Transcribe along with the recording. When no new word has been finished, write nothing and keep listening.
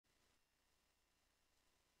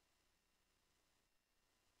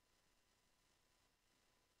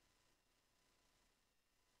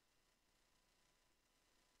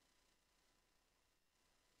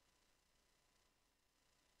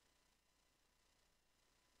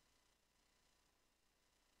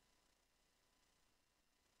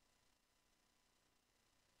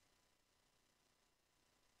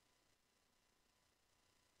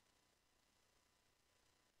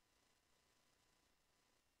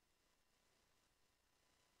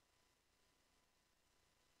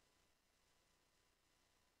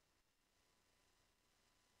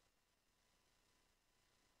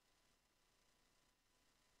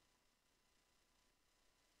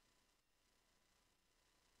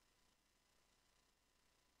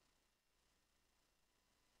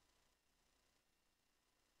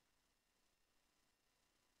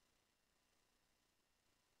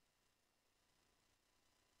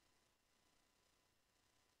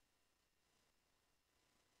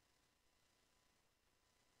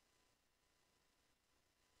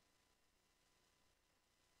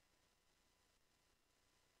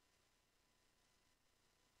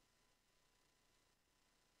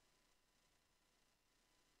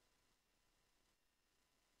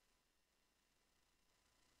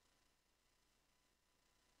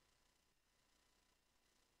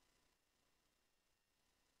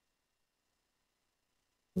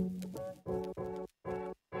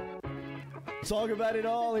Talk about it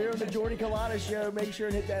all here on the Jordy Culotta Show. Make sure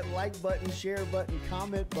and hit that like button, share button,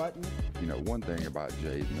 comment button. You know, one thing about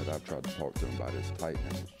Jaden that I've tried to talk to him about is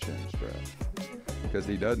tightening his chin strap. Because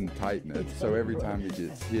he doesn't tighten it, so every time he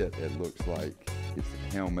gets hit, it looks like his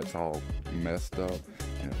helmet's all messed up.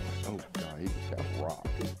 And it's like, oh, God, he just got rocked.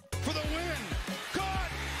 For the win.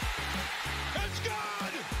 Caught. It's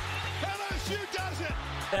good. LSU does it.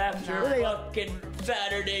 After fucking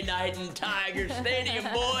Saturday night in Tiger Stadium,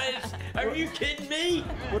 boys. Are you kidding me?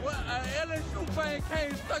 Well, LSU fan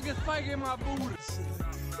came stuck his spike in my booty.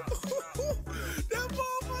 That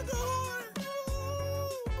motherfucker hard.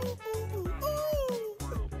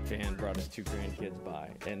 Fan brought his 2 grandkids by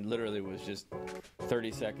and literally was just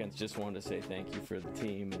 30 seconds, just wanted to say thank you for the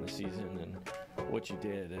team and the season and what you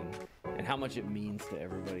did and how much it means to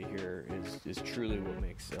everybody here is truly what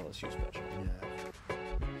makes LSU special. Yeah.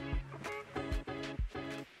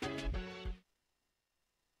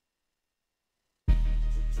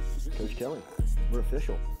 Coach Kelly, we're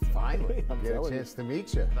official. Finally, I'm get a telling chance to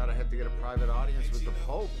meet you. Thought I had to get a private audience with the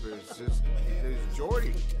Pope. It's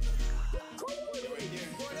Jordy.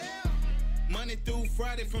 Monday through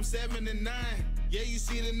Friday from 7 to 9. Yeah, you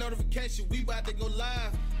see the notification. We about to go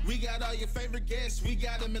live. We got all your favorite guests. We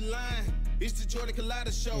got them in line. It's the Jordy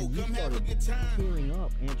Culotta Show. And Come have a good time. Tearing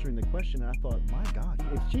up, answering the question, and I thought, my God,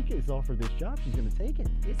 if she gets offered this job, she's going to take it.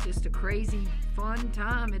 It's just a crazy, fun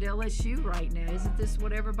time at LSU right now. Isn't this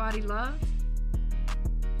what everybody loves?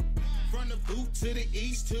 From the boot to the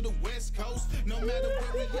east to the west coast. No matter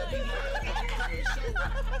where we at, we live.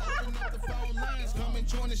 Open up the phone lines. Come and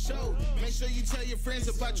join the show. Make sure you tell your friends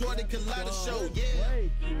about Jordy Culotta Show. Yeah.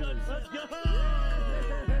 Let's go!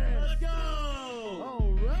 Let's go!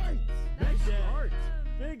 All right. Nice start.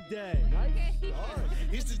 Big day. Nice start.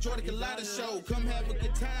 It's the Jordy Culotta Show. Come have a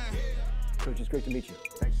good time. Coach, it's great to meet you.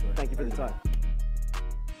 Thanks, sir. Thank you for the time.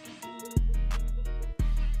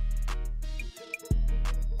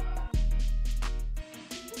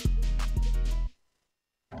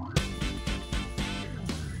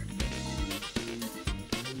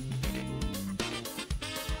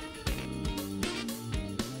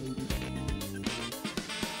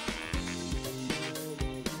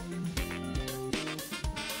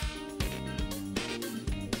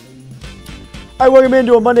 All right, welcome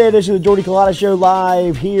into a Monday edition of the Jordy Culotta Show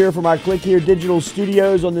live here from our Click Here Digital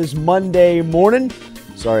Studios on this Monday morning.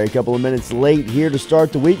 Sorry, a couple of minutes late here to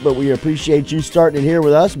start the week, but we appreciate you starting it here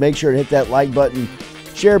with us. Make sure to hit that like button,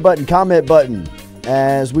 share button, comment button,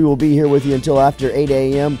 as we will be here with you until after 8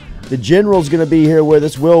 a.m. The General's going to be here with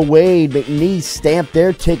us. Will Wade McNeese stamped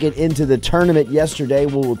their ticket into the tournament yesterday.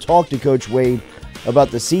 We'll talk to Coach Wade about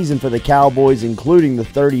the season for the Cowboys, including the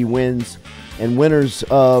 30 wins and winners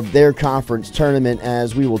of their conference tournament,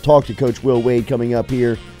 as we will talk to Coach Will Wade coming up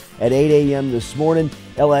here at 8 a.m. this morning.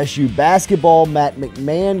 LSU basketball, Matt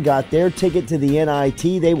McMahon got their ticket to the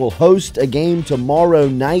NIT. They will host a game tomorrow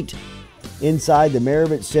night inside the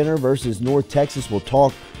Merritt Center versus North Texas. We'll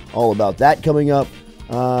talk all about that coming up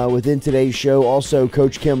within today's show. Also,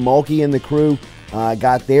 Coach Kim Mulkey and the crew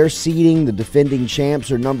got their seeding. The defending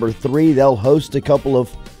champs are number 3. They'll host a couple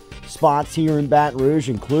of spots here in Baton Rouge,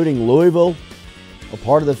 including Louisville, a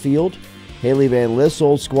part of the field. Haley Van List's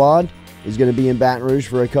old squad is going to be in Baton Rouge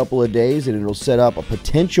for a couple of days, and it'll set up a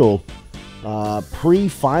potential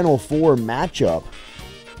pre-Final Four matchup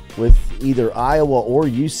with either Iowa or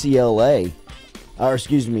UCLA.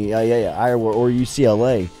 Iowa or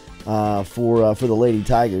UCLA for the Lady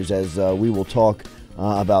Tigers, as we will talk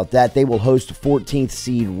about that. They will host 14th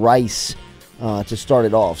seed Rice to start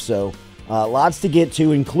it off. So lots to get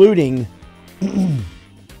to, including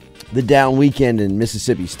the down weekend in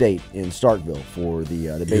Mississippi State in Starkville for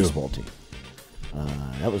the baseball team.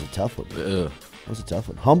 That was a tough one. That was a tough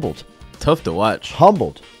one. Humbled. Tough to watch.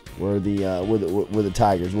 Humbled were the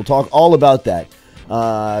Tigers. We'll talk all about that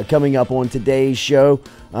coming up on today's show.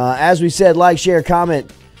 As we said, like, share, comment,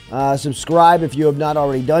 subscribe if you have not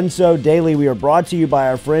already done so. Daily, we are brought to you by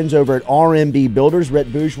our friends over at RMB Builders.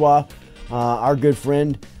 Rhett Bourgeois, our good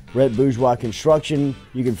friend, Rhett Bourgeois Construction.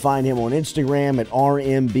 You can find him on Instagram at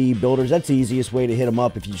RMB Builders. That's the easiest way to hit him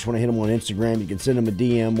up. If you just want to hit him on Instagram, you can send him a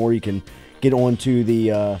DM, or you can get onto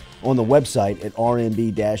the on the website at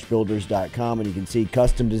rmb-builders.com, and you can see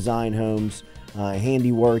custom design homes,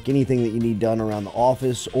 handiwork, anything that you need done around the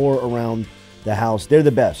office or around the house. They're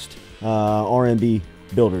the best. RMB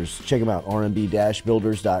Builders. Check them out,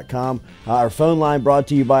 rmb-builders.com. Our phone line brought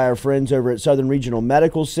to you by our friends over at Southern Regional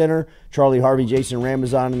Medical Center. Charlie Harvey, Jason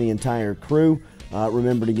Ramazan, and the entire crew.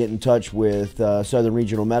 Remember to get in touch with Southern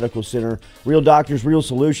Regional Medical Center. Real doctors, real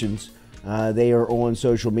solutions. They are on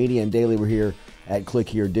social media, and daily we're here at Click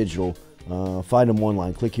Here Digital. Find them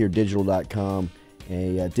online, clickheredigital.com,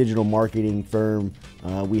 a digital marketing firm.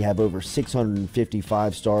 We have over 650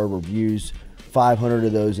 5-star reviews, 500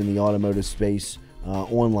 of those in the automotive space.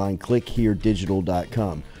 Online,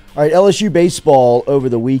 clickheredigital.com. All right, LSU baseball over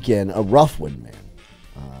the weekend, a rough one, man.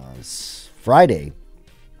 Friday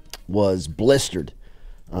was blistered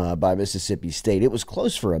by Mississippi State. It was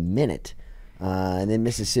close for a minute, and then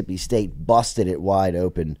Mississippi State busted it wide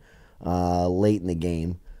open late in the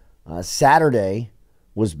game. Saturday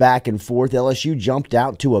was back and forth. LSU jumped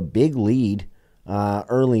out to a big lead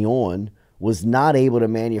early on, was not able to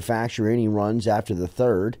manufacture any runs after the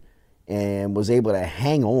third, and was able to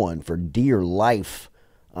hang on for dear life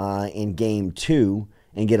in Game 2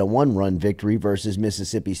 and get a 1-run victory versus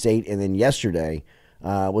Mississippi State. And then yesterday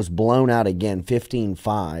was blown out again,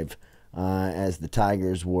 15-5, as the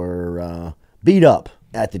Tigers were beat up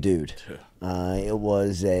at the dude. It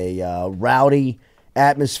was a rowdy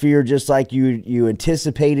atmosphere, just like you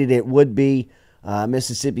anticipated it would be.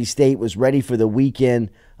 Mississippi State was ready for the weekend.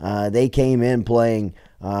 They came in playing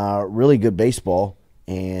really good baseball,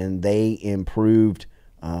 and they improved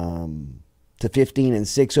to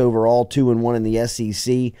 15-6 overall, 2-1 in the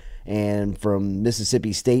SEC. And from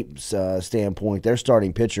Mississippi State's standpoint, their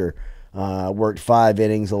starting pitcher worked 5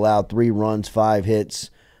 innings, allowed 3 runs, 5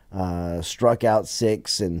 hits, struck out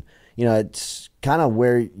 6. And, you know, it's kind of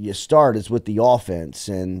where you start is with the offense.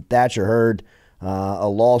 And Thatcher Hurd, a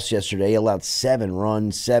loss yesterday, allowed 7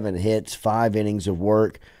 runs, 7 hits, 5 innings of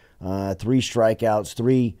work, 3 strikeouts,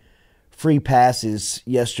 3 free passes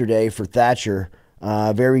yesterday for Thatcher.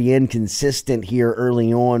 Very inconsistent here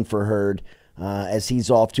early on for Hurd, as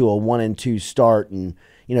he's off to a 1-2 start. And,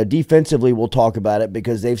 you know, defensively we'll talk about it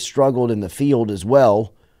because they've struggled in the field as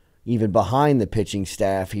well, even behind the pitching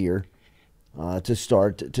staff here to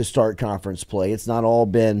start conference play. It's not all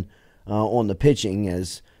been on the pitching,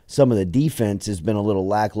 as some of the defense has been a little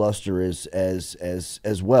lackluster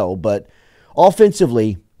as well. But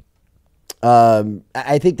offensively,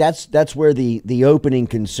 I think that's where the opening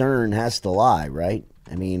concern has to lie, right?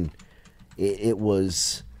 I mean, it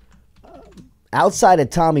was outside of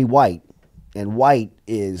Tommy White, and White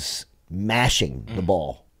is mashing the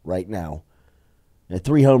ball right now.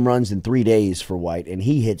 3 home runs in 3 days for White, and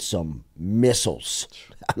he hit some missiles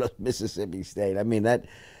out of Mississippi State. I mean, that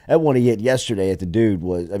one he hit yesterday at the dude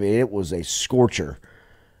was, I mean, it was a scorcher.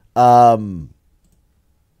 But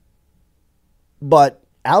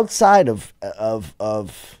outside of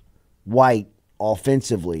White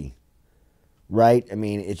offensively, right? I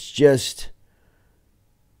mean, it's just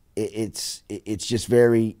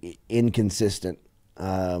very inconsistent,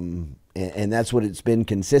 and that's what it's been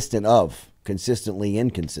consistent of. Consistently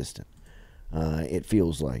inconsistent, it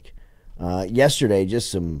feels like. Yesterday, just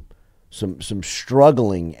some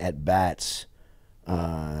struggling at bats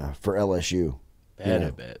for LSU. Bad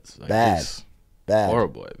at bats. Like bad.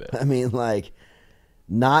 Horrible at bats. I mean, like,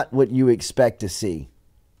 not what you expect to see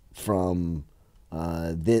from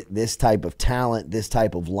this type of talent, this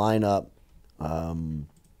type of lineup. You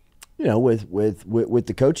know, with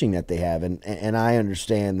the coaching that they have, and I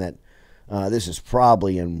understand that this is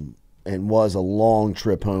probably and was a long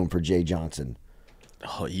trip home for Jay Johnson.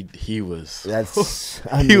 Oh, he was. That's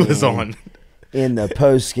he was on in the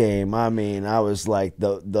post game. I mean, I was like,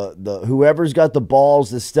 the whoever's got the balls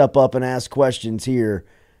to step up and ask questions here,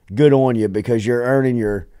 good on you, because you're earning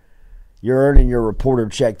your reporter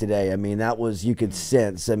check today. I mean, that was, you could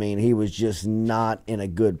sense. I mean, he was just not in a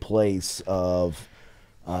good place of,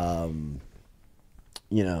 you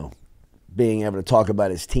know, being able to talk about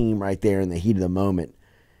his team right there in the heat of the moment.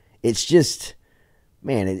 It's just,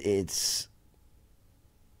 man, it's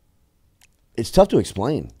tough to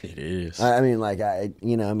explain. It is. I mean, like,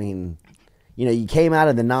 you came out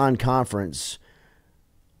of the non-conference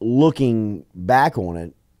looking back on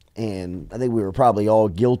it, and I think we were probably all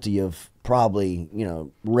guilty of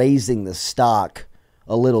raising the stock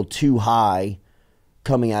a little too high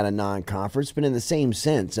coming out of non-conference. But in the same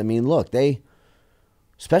sense, I mean, look, they,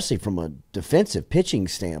 especially from a defensive pitching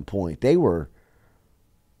standpoint, they were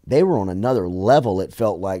on another level, it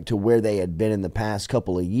felt like, to where they had been in the past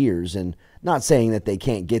couple of years. And not saying that they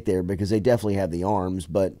can't get there, because they definitely have the arms,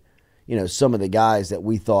 but, you know, some of the guys that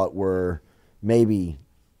we thought were maybe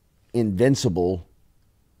invincible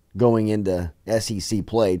going into SEC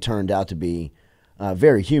play turned out to be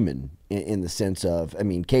very human in the sense of, I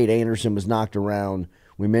mean, Cade Anderson was knocked around.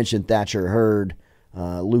 We mentioned Thatcher Hurd,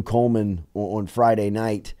 Luke Holman on Friday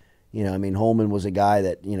night. You know, I mean, Holman was a guy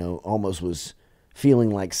that, you know, almost was feeling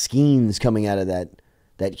like Skeens coming out of that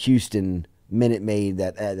Houston Minute Maid,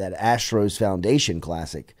 that Astros Foundation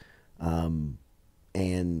Classic. And,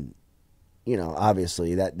 you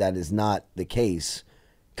obviously that is not the case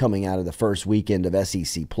coming out of the first weekend of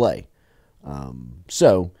SEC play.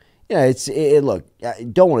 Look, I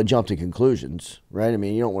don't want to jump to conclusions, right? I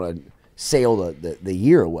mean, you don't want to sail the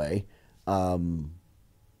year away.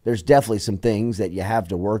 There's definitely some things that you have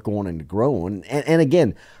to work on and to grow on. And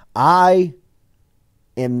again, I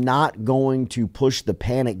am not going to push the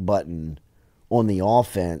panic button on the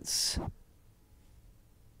offense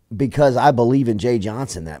because I believe in Jay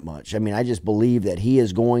Johnson that much. I mean, I just believe that he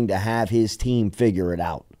is going to have his team figure it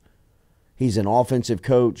out. He's an offensive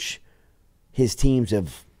coach. His teams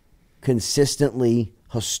have consistently,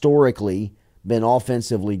 historically, been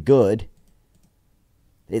offensively good.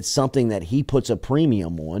 It's something that he puts a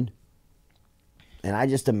premium on. And I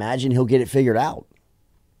just imagine he'll get it figured out.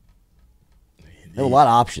 There are a lot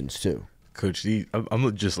of options, too. Coach,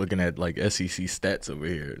 I'm just looking at, like, SEC stats over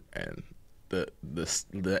here, and the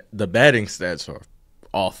batting stats are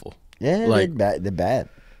awful. Yeah, like, they're bad.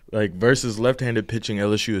 Like, versus left-handed pitching,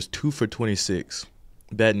 LSU is 2 for 26,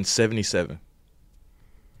 batting 77.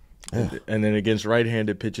 And then against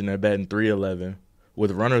right-handed pitching, they're batting 311.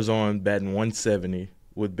 With runners on, batting 170.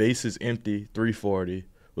 With bases empty, 340.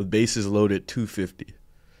 With bases loaded, 250.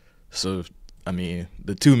 So, I mean,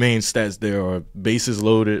 the two main stats there are bases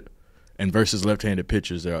loaded and versus left-handed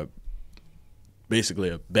pitchers. They're basically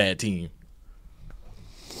a bad team.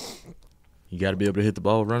 You got to be able to hit the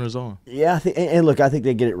ball with runners on. Yeah, and look, I think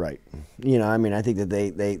they get it right. I think that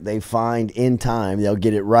they find in time they'll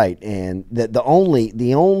get it right. And the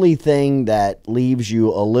only thing that leaves you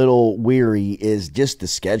a little weary is just the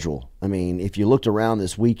schedule. I mean, if you looked around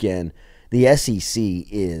this weekend, the SEC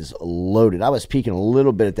is loaded. I was peeking a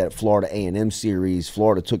little bit at that Florida A&M series.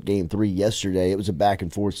 Florida took Game 3 yesterday. It was a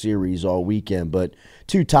back-and-forth series all weekend, but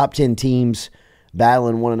two top 10 teams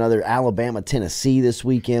battling one another. Alabama, Tennessee this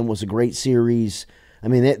weekend was a great series. I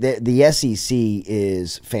mean, the SEC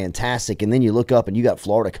is fantastic. And then you look up and you got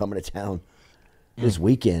Florida coming to town this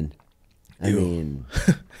weekend. I mean,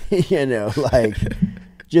 like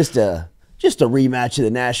just a rematch of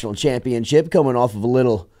the national championship, coming off a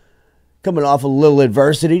little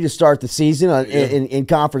adversity to start the season in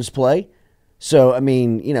conference play. So I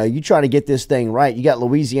mean, you try to get this thing right. You got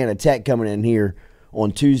Louisiana Tech coming in here on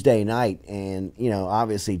Tuesday night, and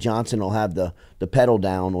obviously Johnson will have the pedal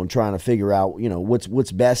down on trying to figure out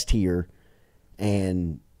what's best here.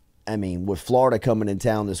 And I mean, with Florida coming in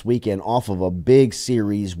town this weekend off of a big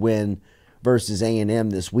series win versus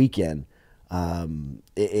A&M this weekend,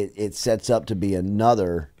 it sets up to be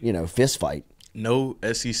another fist fight. No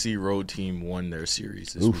SEC road team won their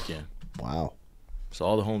series this weekend. Wow! So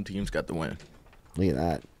all the home teams got the win. Look at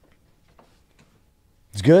that.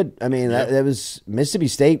 It's good. I mean, that was Mississippi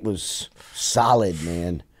State was solid,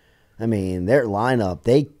 man. I mean, their lineup,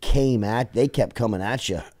 they kept coming at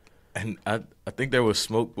you. And I think there was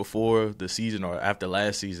smoke before the season or after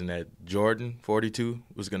last season that Jordan, 42,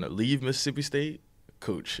 was going to leave Mississippi State.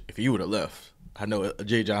 Coach, if he would have left, I know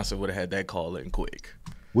Jay Johnson would have had that call in quick.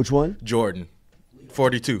 Which one? Jordan,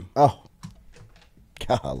 42. Oh,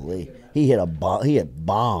 golly. He hit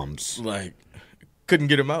bombs. Like, couldn't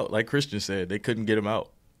get him out. Like Christian said, they couldn't get him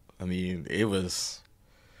out. I mean,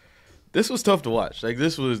 this was tough to watch. Like,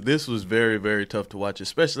 this was very, very tough to watch,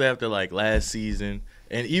 especially after, like, last season.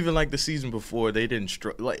 And even, like, the season before, they didn't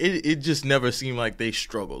struggle. Like, it just never seemed like they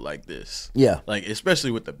struggled like this. Yeah. Like,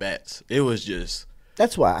 especially with the bats. It was just.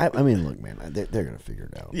 That's why, I mean, look, man, they're going to figure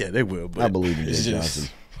it out. Yeah, they will. But I believe in Jay Johnson.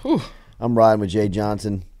 Whew. I'm riding with Jay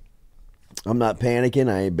Johnson. I'm not panicking.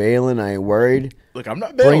 I ain't bailing. I ain't worried. Look, I'm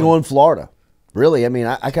not bailing. Bring on Florida. Really, I mean,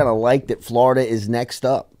 I kind of like that Florida is next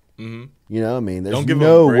up. Mm-hmm. I mean, there's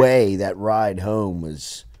no way that ride home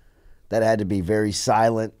that had to be very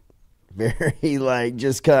silent, very, like,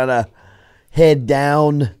 just kind of head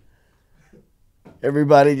down.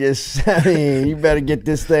 Everybody just, I mean, you better get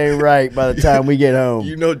this thing right by the time we get home.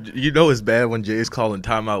 You know it's bad when Jay's calling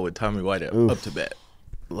timeout with Tommy White up to bat.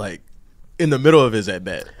 Like, in the middle of his at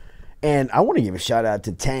bat. And I want to give a shout-out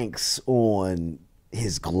to Tanks on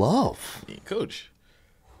his glove. Yeah, Coach,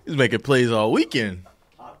 he's making plays all weekend.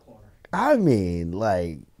 I mean,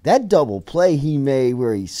 like, that double play he made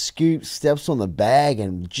where he steps on the bag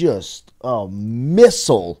and just a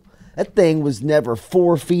missile. That thing was never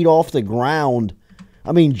 4 feet off the ground.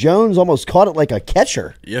 I mean, Jones almost caught it like a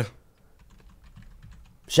catcher. Yeah.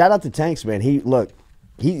 Shout out to Tanks, man. He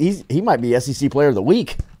might be SEC Player of the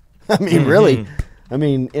Week. I mean, really. I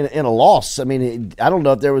mean, in a loss. I mean, I don't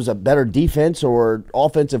know if there was a better defense or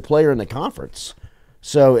offensive player in the conference.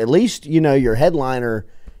 So at least, your headliner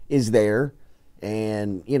is there,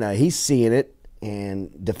 and, he's seeing it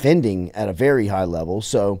and defending at a very high level.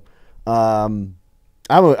 So I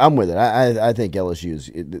I'm with it. I think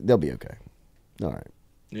LSU they'll be okay. All right.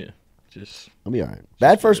 Yeah, just They'll be all right.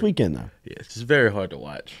 Bad first weekend though. yeah, it's just very hard to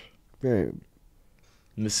watch. Very.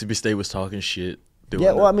 Mississippi State was talking shit.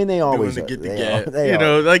 Yeah, well, I mean, they always doing to are. get the They gap. are. They You are.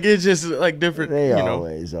 know, like it's just like different. They you know,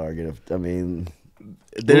 always are gonna. I mean,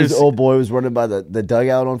 there's the old boy was running by the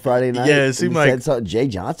dugout on Friday night. Yeah, it seemed and he like- said something. Jay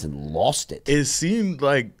Johnson lost it. It seemed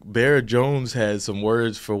like Bear Jones had some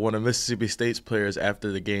words for one of Mississippi State's players after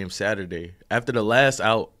the game Saturday. After the last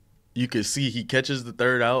out, you could see he catches the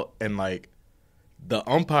third out and like the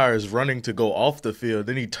umpire is running to go off the field.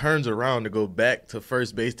 Then he turns around to go back to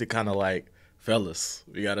first base to kind of like, fellas,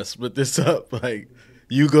 we got to split this up. Like,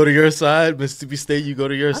 you go to your side, Mississippi State, you go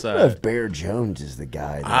to your I don't know side. if Bear Jones is the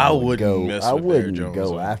guy. That I would wouldn't go, mess I with Bear wouldn't Jones,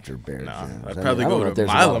 go man. after Bear Nah, Jones. I'd I probably mean, I go don't know to if there's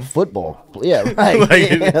a lot Milam. of football. Yeah, right.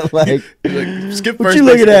 Like- Yeah, like Skip what first you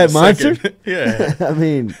base looking for at, a monster? second. Yeah. I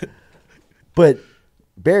mean, but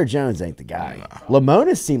Bear Jones ain't the guy.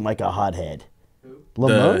 Lamonis seemed like a hothead.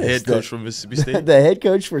 The head coach from Mississippi State. the head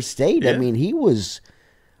coach for State. I Yeah. mean, he was.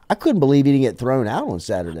 I couldn't believe he didn't get thrown out on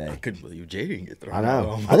Saturday. I couldn't believe Jay didn't get thrown I out. know.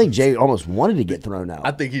 almost. I think Jay almost wanted to get thrown out.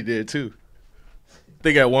 I think he did too. I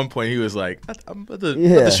think at one point he was like, I'm about to, yeah.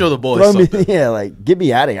 about to show the boys Throw me- something. yeah, like get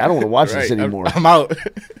me out of here. I don't want to watch Right, this anymore. I'm out.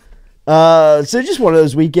 So just one of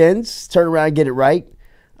those weekends. Turn around and get it right.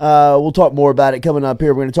 We'll talk more about it coming up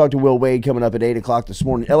here. We're going to talk to Will Wade coming up at 8 o'clock this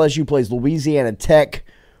morning. LSU plays Louisiana Tech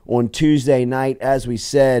on Tuesday night. As we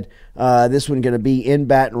said, this one going to be in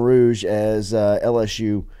Baton Rouge as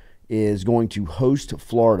LSU is going to host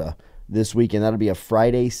Florida this weekend. That'll be a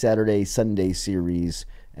Friday, Saturday, Sunday series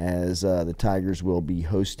as the Tigers will be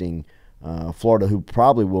hosting Florida, who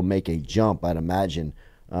probably will make a jump, I'd imagine,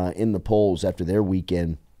 in the polls after their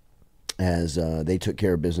weekend as they took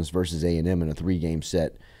care of business versus A&M in a 3-game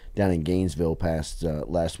set down in Gainesville past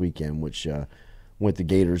last weekend, which went the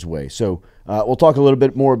Gators' way. So we'll talk a little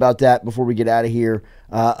bit more about that before we get out of here.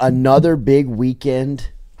 Another big weekend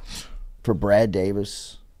for Brad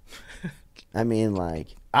Davis. I mean, like,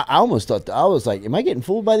 I almost thought, I was like, am I getting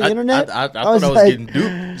fooled by the internet? I thought I was like- getting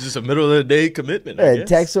duped. It's just a middle of the day commitment. I I guess.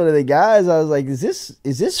 text one of the guys. I was like, is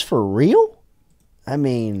this for real? I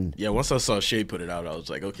mean, Yeah, once I saw Shea put it out, I was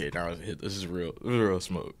like, okay, now this is real. This is real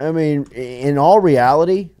smoke. in all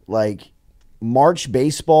reality, like, March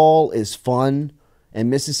baseball is fun, and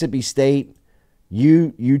Mississippi State,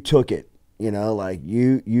 you took it. You know, like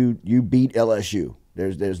you beat LSU.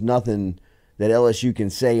 There's nothing that LSU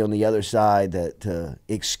can say on the other side that to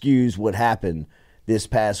excuse what happened this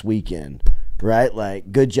past weekend, right?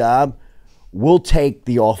 Like, good job. We'll take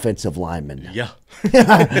the offensive lineman. Yeah. You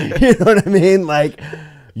know what I mean? Like,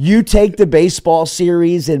 you take the baseball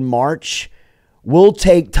series in March, we'll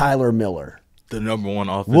take Tyler Miller. The number one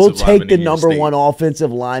offensive We'll take lineman the in your number state. one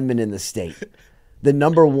offensive lineman in the state, the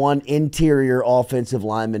number one interior offensive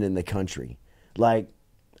lineman in the country. Like,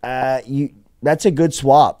 that's a good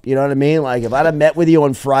swap. You know what I mean? Like, if I'd have met with you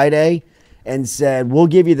on Friday and said, we'll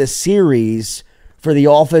give you the series for the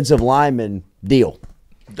offensive lineman, deal.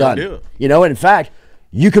 Done. deal. You know, in fact,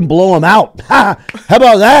 you can blow them out. How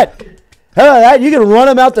about that? How about that? You can run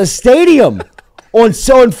them out the stadium on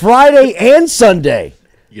Friday and Sunday.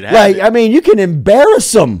 You can have Like, it. I mean, you can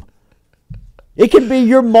embarrass them. It can be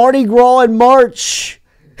your Mardi Gras in March.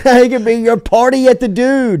 It can be your party at the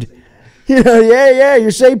Dude. You know, yeah,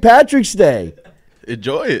 your St. Patrick's Day.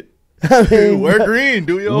 Enjoy it. I mean, Wear green.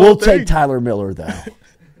 Do your we'll own thing. take Tyler Miller though.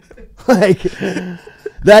 Like,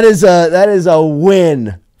 that is a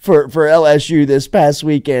win for LSU this past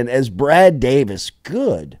weekend as Brad Davis.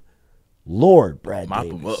 Good Lord, Brad Mop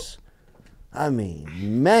 'em Davis. I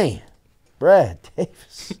mean, man, Brad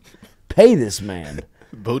Davis, pay this man.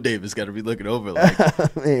 Bo Davis got to be looking over like, I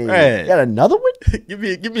mean, Brad. got another one? give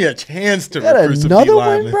me a chance to Got recruit some another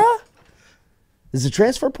D-linemen. one, bro? Is the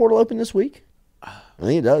transfer portal open this week? I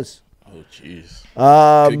think it does. Oh, jeez.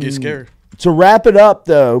 Um, Could get scary. To wrap it up,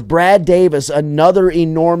 though, Brad Davis, another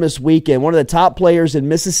enormous weekend. One of the top players in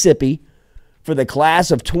Mississippi for the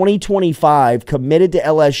class of 2025 committed to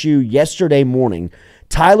LSU yesterday morning.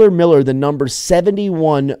 Tyler Miller, the number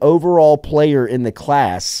 71 overall player in the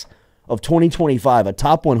class of 2025, a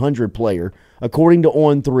top 100 player, according to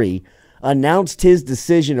On3, announced his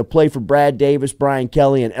decision to play for Brad Davis, Brian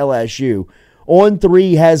Kelly, and LSU.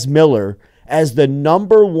 On3 has Miller as the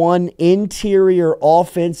number one interior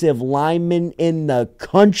offensive lineman in the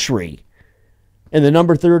country and the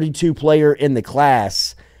number 32 player in the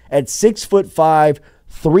class at 6'5",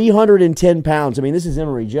 310 pounds. I mean, this is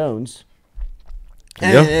Emory Jones.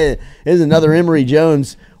 Yeah. There's another Emory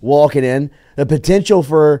Jones walking in. The potential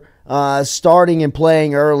for starting and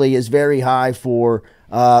playing early is very high for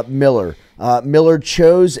Miller. Miller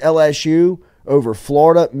chose LSU over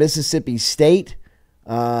Florida, Mississippi State.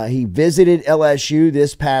 He visited LSU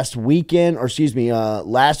this past weekend,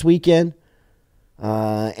 last weekend.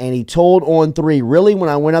 And he told On3, really, when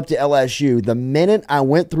I went up to LSU, the minute I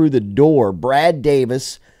went through the door, Brad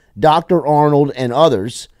Davis, Dr. Arnold, and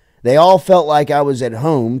others, they all felt like I was at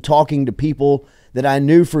home talking to people that I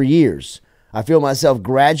knew for years. I feel myself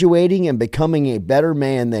graduating and becoming a better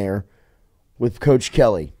man there with Coach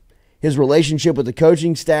Kelly. His relationship with the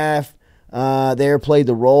coaching staff there played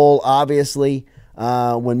the role, obviously.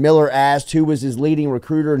 When Miller asked who was his leading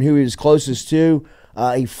recruiter and who he was closest to,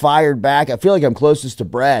 he fired back. I feel like I'm closest to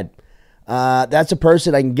Brad. That's a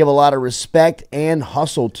person I can give a lot of respect and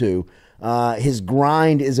hustle to. His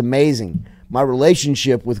grind is amazing. My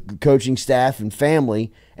relationship with the coaching staff and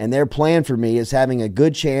family and their plan for me is having a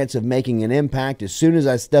good chance of making an impact as soon as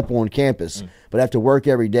I step on campus, but I have to work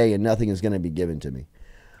every day and nothing is going to be given to me.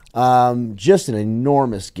 Just an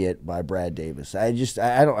enormous get by Brad Davis.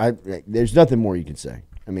 There's nothing more you can say.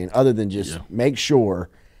 I mean, other than just make sure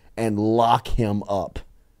and lock him up.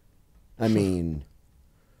 I mean,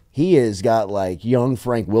 he has got like young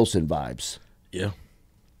Frank Wilson vibes. Yeah.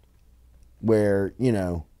 Where,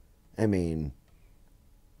 I mean,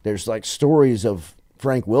 there's like stories of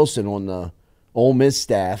Frank Wilson on the Ole Miss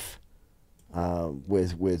staff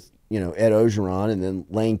with Ed Ogeron and then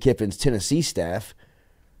Lane Kiffin's Tennessee staff,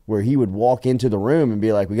 where he would walk into the room and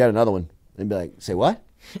be like, we got another one. And be like, say what?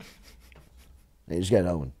 They just got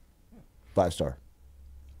another one. 5-star.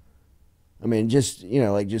 I mean, just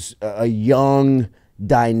a young,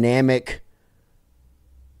 dynamic,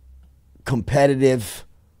 competitive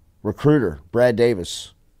recruiter, Brad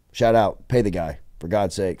Davis. Shout out. Pay the guy, for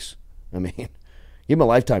God's sakes. I mean, give him a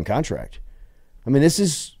lifetime contract. I mean, I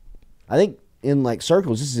think in like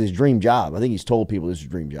circles, this is his dream job. I think he's told people this is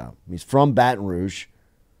his dream job. He's from Baton Rouge.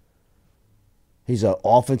 He's an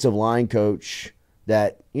offensive line coach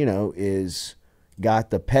that, is got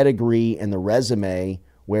the pedigree and the resume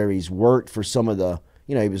where he's worked for some of the,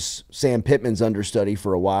 he was Sam Pittman's understudy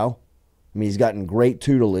for a while. I mean, he's gotten great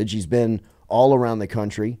tutelage. He's been all around the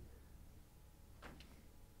country.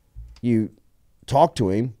 You talk to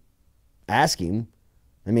him, ask him.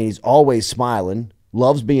 I mean, he's always smiling,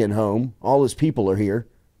 loves being home. All his people are here.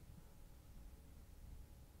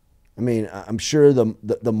 I mean, I'm sure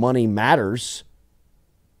the money matters.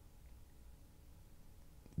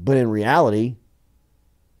 But in reality,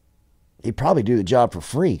 he'd probably do the job for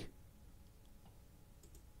free.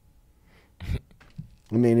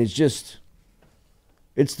 I mean, it's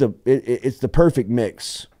the perfect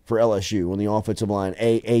mix for LSU on the offensive line.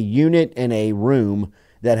 A unit and a room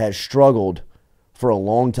that has struggled for a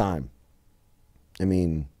long time. I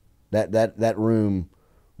mean, that room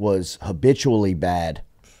was habitually bad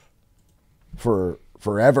for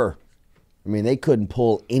forever. I mean, they couldn't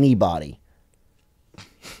pull anybody.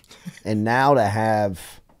 And now to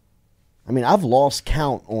have, I mean, I've lost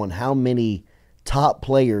count on how many top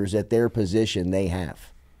players at their position they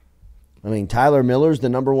have. I mean, Tyler Miller's the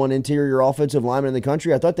number one interior offensive lineman in the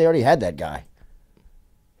country. I thought they already had that guy.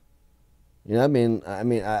 I mean,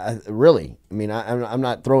 really. I mean, I'm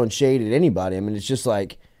not throwing shade at anybody. I mean, it's just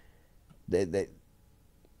like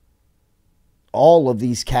all of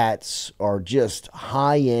these cats are just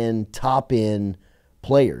high-end, top-end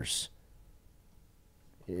players.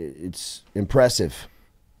 It's impressive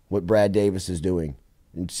what Brad Davis is doing.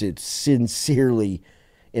 It's sincerely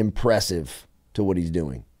impressive to what he's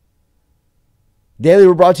doing. Daily,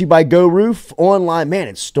 we're brought to you by Go Roof Online. Man,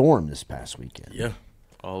 it stormed this past weekend. Yeah,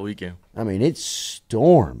 all weekend. I mean, it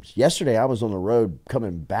stormed. Yesterday, I was on the road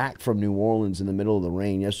coming back from New Orleans in the middle of the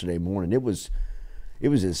rain yesterday morning. It was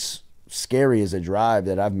as scary as a drive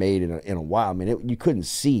that I've made in a while. I mean, you couldn't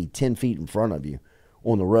see 10 feet in front of you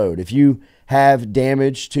on the road. If you have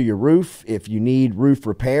damage to your roof, if you need roof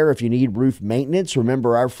repair, if you need roof maintenance,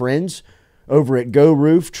 remember our friends over at Go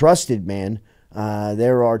Roof, trusted, man.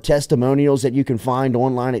 There are testimonials that you can find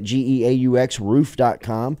online at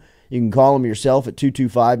geauxroof.com. You can call them yourself at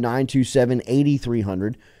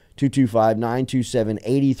 225-927-8300.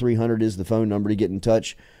 225-927-8300 is the phone number to get in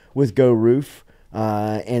touch with Go Roof.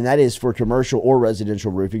 And that is for commercial or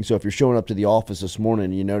residential roofing. So if you're showing up to the office this morning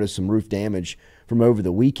and you notice some roof damage from over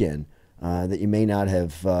the weekend that you may not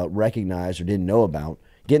have recognized or didn't know about,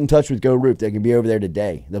 get in touch with Go Roof. They can be over there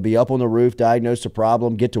today. They'll be up on the roof, diagnose the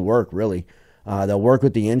problem, get to work, really. They'll work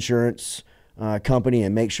with the insurance company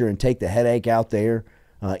and make sure and take the headache out there.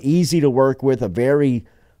 Easy to work with, a very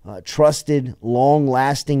trusted,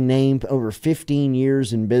 long-lasting name, over 15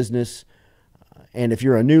 years in business. And if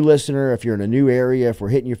you're a new listener, if you're in a new area, if we're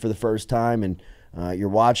hitting you for the first time and you're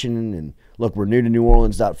watching, and look, we're new to New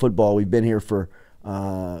Orleans football. We've been here for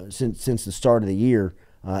since the start of the year.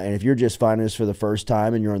 And if you're just finding us for the first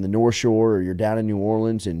time and you're on the North Shore or you're down in New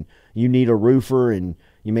Orleans and you need a roofer and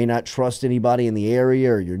you may not trust anybody in the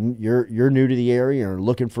area, or you're new to the area or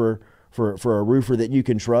looking for a roofer that you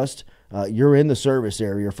can trust, you're in the service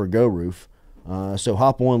area for Go Roof. So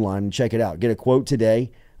hop online and check it out. Get a quote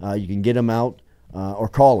today. You can get them out or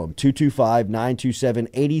call them,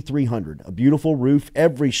 225-927-8300. A beautiful roof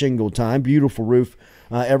every single time. Beautiful roof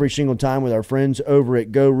every single time with our friends over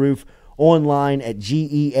at Go Roof. Online at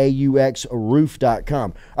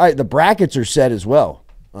GEAUXroof.com. All right, the brackets are set as well,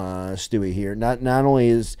 Stewie here. Not only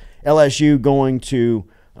is LSU going to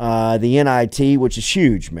the NIT, which is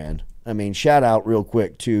huge, man. I mean, shout out real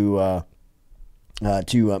quick to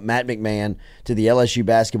Matt McMahon, to the LSU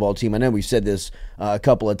basketball team. I know we've said this a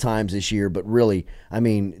couple of times this year, but really, I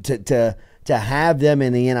mean, to have them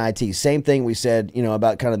in the NIT, same thing we said,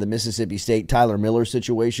 about kind of the Mississippi State Tyler Miller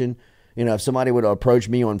situation. If somebody would have approached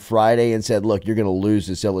me on Friday and said, look, you're going to lose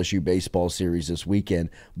this LSU baseball series this weekend,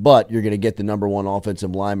 but you're going to get the number one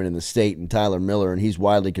offensive lineman in the state and Tyler Miller, and he's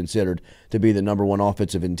widely considered to be the number one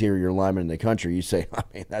offensive interior lineman in the country, you say, I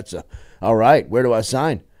mean, all right, where do I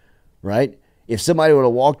sign, right? If somebody would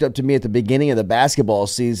have walked up to me at the beginning of the basketball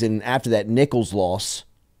season after that Nichols loss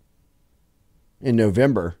in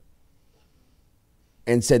November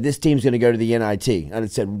and said, this team's going to go to the NIT, I'd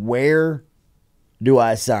have said, where do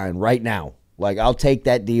I sign right now? Like, I'll take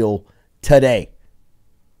that deal today.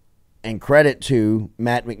 And credit to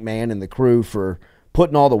Matt McMahon and the crew for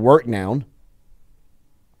putting all the work down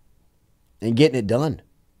and getting it done.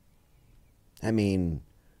 I mean,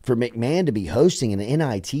 for McMahon to be hosting an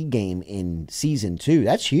NIT game in season 2,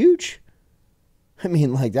 that's huge. I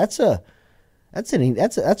mean, like, that's a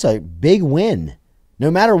big win.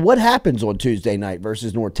 No matter what happens on Tuesday night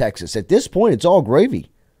versus North Texas, at this point, it's all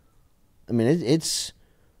gravy. I mean, it's,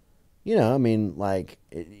 do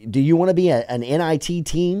you want to be an NIT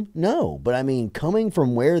team? No. But, I mean, coming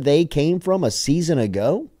from where they came from a season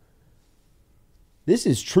ago, this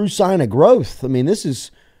is true sign of growth. I mean, this is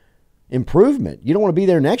improvement. You don't want to be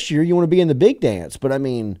there next year. You want to be in the big dance. But, I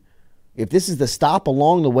mean, if this is the stop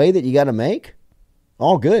along the way that you got to make,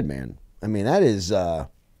 all good, man. I mean, that's a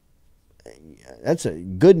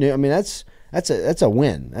good news. I mean, that's a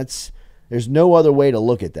win. There's no other way to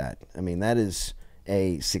look at that. I mean, that is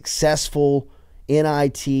a successful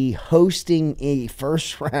NIT. Hosting a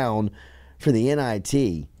first round for the NIT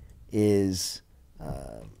is,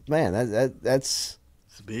 that's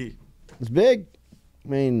big. It's big. I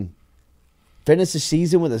mean, finish the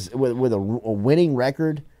season with a winning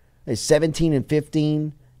record.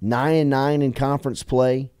 17-15, 9-9 in conference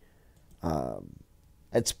play.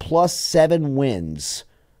 That's plus 7 wins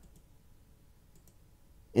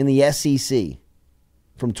in the SEC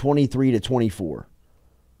from 23 to 24.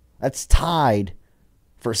 That's tied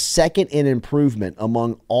for second in improvement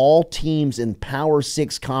among all teams in Power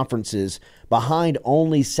 6 conferences, behind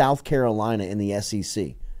only South Carolina in the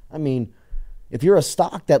SEC. I mean, if you're a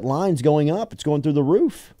stock, that line's going up. It's going through the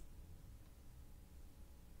roof.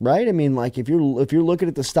 Right? I mean, like, if you're looking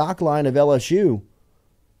at the stock line of LSU,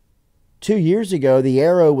 2 years ago, the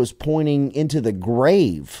arrow was pointing into the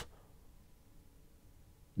grave.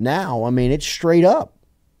 Now, I mean, it's straight up.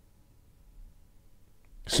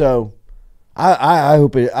 So, I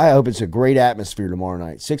hope it's a great atmosphere tomorrow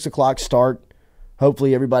night. 6:00 start.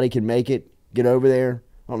 Hopefully, everybody can make it. Get over there.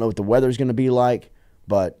 I don't know what the weather's going to be like,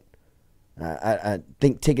 but I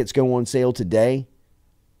think tickets go on sale today.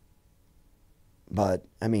 But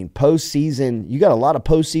I mean, postseason. You got a lot of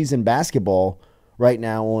postseason basketball right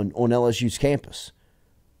now on LSU's campus.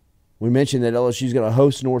 We mentioned that LSU is going to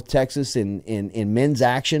host North Texas in men's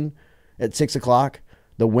action at 6:00.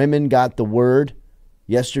 The women got the word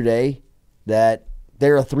yesterday that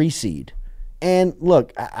they're a 3 seed. And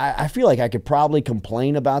look, I feel like I could probably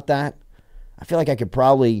complain about that. I feel like I could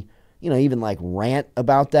probably, even like rant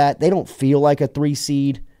about that. They don't feel like a 3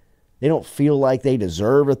 seed. They don't feel like they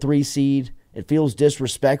deserve a 3 seed. It feels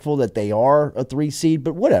disrespectful that they are a 3 seed,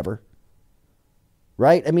 but whatever.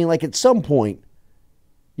 Right? I mean, like, at some point,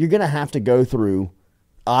 you're going to have to go through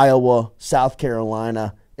Iowa, South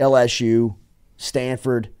Carolina, LSU,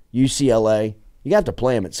 Stanford, UCLA. You have to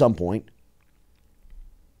play them at some point.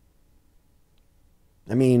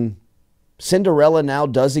 I mean, Cinderella now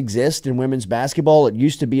does exist in women's basketball. It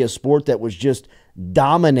used to be a sport that was just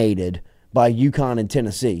dominated by UConn and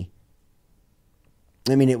Tennessee.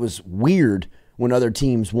 I mean, it was weird when other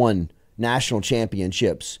teams won national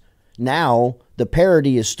championships. Now, the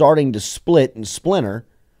parity is starting to split and splinter,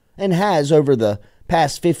 and has over the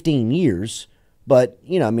past 15 years. But,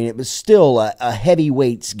 it was still a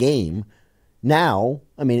heavyweights game. Now,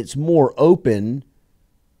 it's more open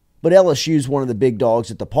But LSU's one of the big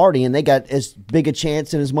dogs at the party, and they got as big a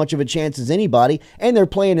chance and as much of a chance as anybody, and they're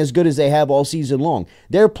playing as good as they have all season long.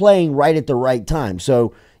 They're playing right at the right time.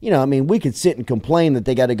 So, we could sit and complain that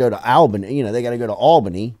they got to go to Albany. They got to go to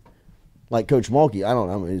Albany, like Coach Mulkey. I don't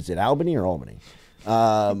know. Is it Albany or Albany?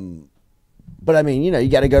 But, you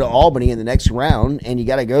got to go to Albany in the next round, and you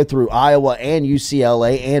got to go through Iowa and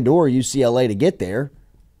UCLA or UCLA to get there.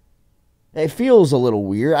 It feels a little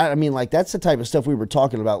weird. That's the type of stuff we were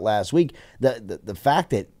talking about last week. The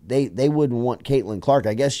fact that they wouldn't want Caitlin Clark.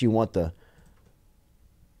 I guess you want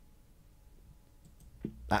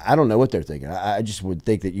I don't know what they're thinking. I just would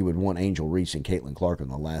think that you would want Angel Reese and Caitlin Clark on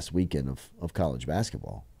the last weekend of college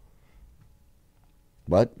basketball.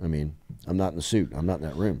 But, I'm not in the suit. I'm not in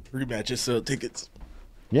that room. Rematches sell tickets.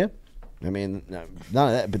 Yeah. None of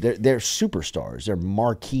that. But they're superstars. They're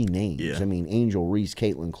marquee names. Yeah. Angel Reese,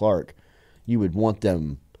 Caitlin Clark. You would want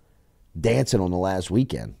them dancing on the last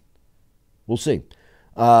weekend. We'll see.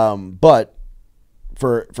 But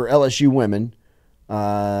for LSU women,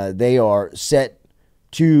 they are set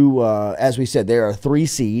to, as we said, they are a 3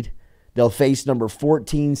 seed. They'll face number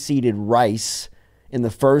 14 seeded Rice in the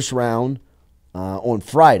first round on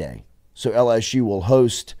Friday. So LSU will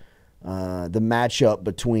host the matchup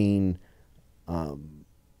between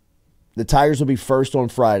the Tigers will be first on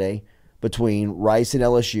Friday between Rice and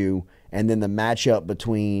LSU. And then the matchup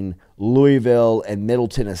between Louisville and Middle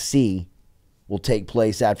Tennessee will take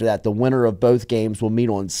place after that. The winner of both games will meet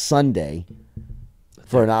on Sunday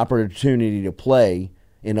for an opportunity to play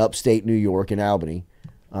in upstate New York in Albany,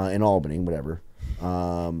 whatever.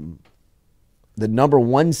 The number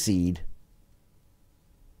 1 seed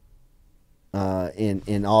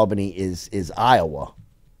in Albany is Iowa,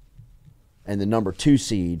 and the number 2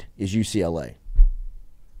 seed is UCLA.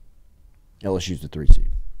 LSU's the 3 seed.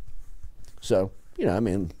 So,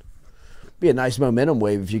 be a nice momentum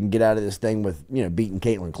wave if you can get out of this thing with, beating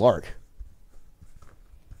Caitlin Clark.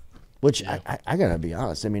 Which, yeah. I got to be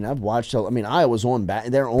honest. I've watched, Iowa's on back.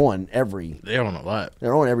 They're on a lot.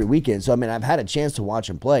 They're on every weekend. So, I've had a chance to watch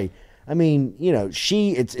them play.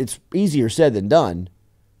 It's easier said than done.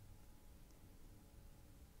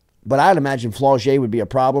 But I'd imagine Flaugier would be a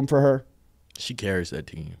problem for her. She carries that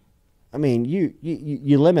team.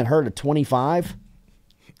 You limit her to 25,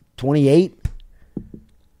 28,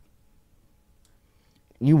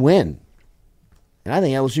 you win. And I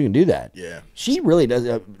think LSU can do that. Yeah. She really does.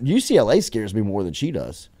 UCLA scares me more than she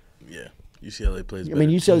does. Yeah. UCLA plays better.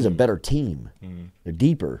 UCLA's a better team. Mm-hmm. They're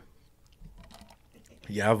deeper.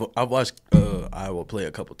 Yeah, I've watched Iowa play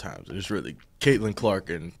a couple times. It's really Caitlin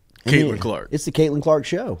Clark and Caitlin Clark. It's the Caitlin Clark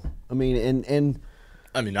show. I understand.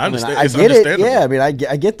 I get it. Yeah, I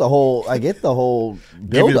get the whole. Give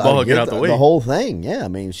build. me the ball, get out the way. The whole thing. Yeah,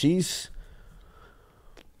 she's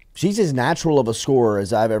as natural of a scorer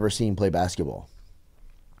as I've ever seen play basketball.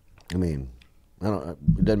 It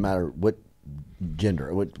doesn't matter what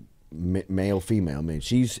gender, what male, female.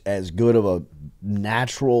 She's as good of a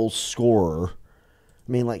natural scorer.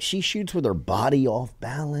 She shoots with her body off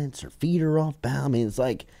balance, her feet are off balance.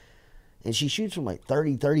 And she shoots from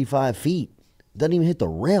 30, 35 feet. Doesn't even hit the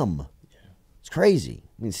rim. It's crazy.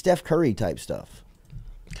 Steph Curry type stuff.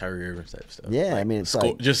 Kyrie Irving type stuff. Yeah,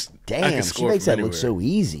 it's damn, she makes that look so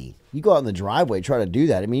easy. You go out in the driveway, try to do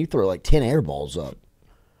that. You throw 10 air balls up.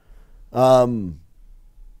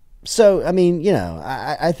 So,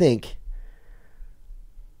 I think,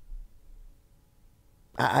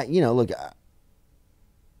 look,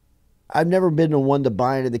 I've never been the one to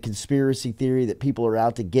buy into the conspiracy theory that people are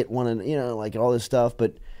out to get one and, all this stuff.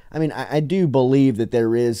 But, I do believe that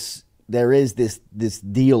there is this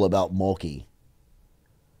deal about Mulkey.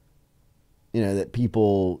 That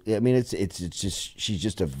people, it's just, she's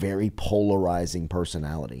just a very polarizing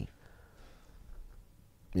personality.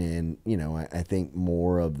 And, I think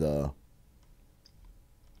more of the,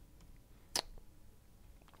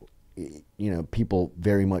 people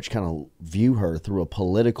very much kind of view her through a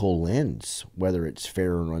political lens, whether it's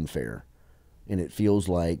fair or unfair. And it feels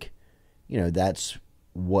like, that's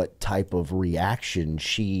what type of reaction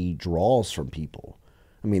she draws from people.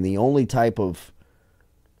 The only type of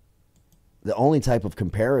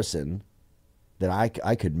comparison that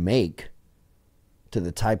I could make to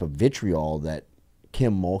the type of vitriol that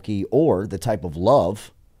Kim Mulkey, or the type of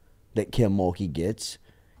love that Kim Mulkey gets,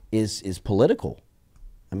 is political.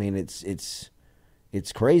 It's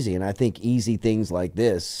crazy, and I think easy things like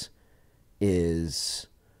this is,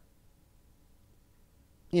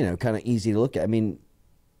 kind of easy to look at.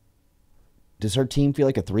 Does her team feel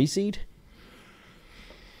like a 3 seed?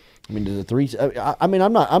 Does a 3?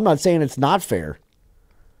 I'm not saying it's not fair.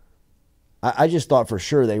 I just thought for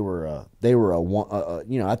sure they were a one.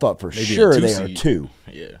 I thought for Maybe sure a 2 they are seed. 2.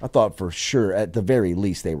 Yeah. I thought for sure at the very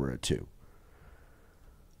least they were a 2.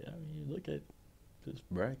 Yeah, I mean, you look at this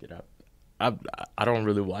bracket. I don't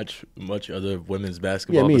really watch much other women's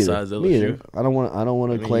basketball me besides either. LSU. Me either. I don't want to I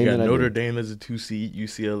mean, claim you got that Notre I do. Dame as a 2 seed,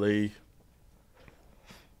 UCLA,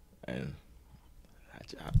 and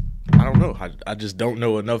I don't know. I just don't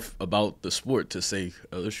know enough about the sport to say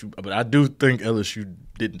LSU. But I do think LSU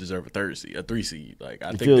didn't deserve a 3 seed. Like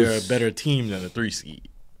I think they're a better team than a 3 seed.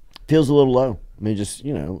 Feels a little low. I mean, just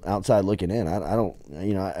outside looking in. I don't.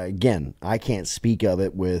 Again, I can't speak of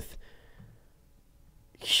it with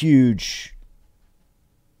huge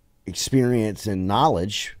experience and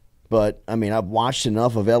knowledge, but I mean, I've watched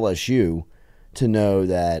enough of LSU to know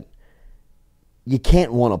that you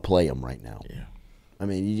can't want to play them right now. Yeah. I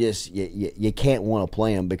mean, you can't want to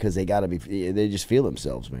play them because they got to be. They just feel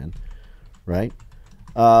themselves, man. Right.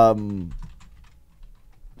 So,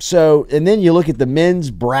 and then you look at the men's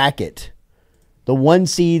bracket, the 1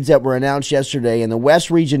 seeds that were announced yesterday. In the West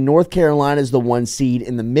region, North Carolina is the 1 seed.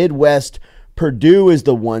 In the Midwest, Purdue is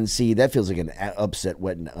the 1 seed. That feels like an upset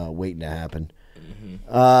waiting to happen.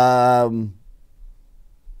 Mm-hmm.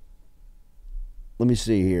 Let me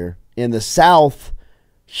see here. In the South,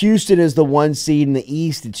 Houston is the 1 seed. In the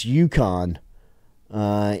East, it's UConn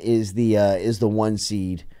is the 1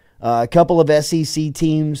 seed. A couple of SEC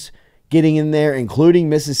teams getting in there, including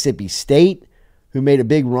Mississippi State, who made a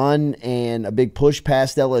big run and a big push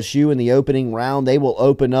past LSU in the opening round. They will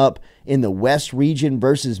open up in the West region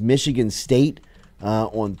versus Michigan State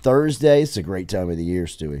on Thursday. It's a great time of the year,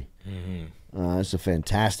 Stewie. Mm-hmm. It's a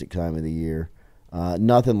fantastic time of the year.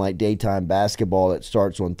 Nothing like daytime basketball that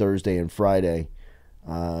starts on Thursday and Friday.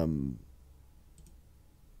 I'm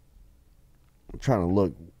trying to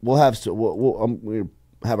look. We'll have we'll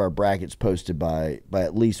have our brackets posted by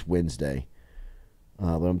at least Wednesday.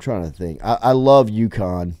 But I'm trying to think. I love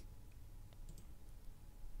UConn.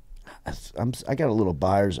 I got a little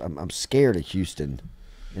buyers. I'm scared of Houston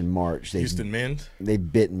in March. Houston men's?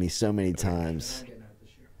 They've bitten me so many times.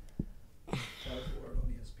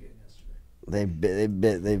 They've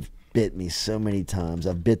bit me so many times.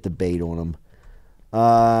 I've bit the bait on them.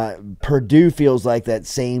 Purdue feels like that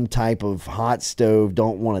same type of hot stove,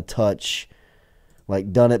 don't want to touch,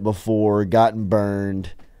 like done it before, gotten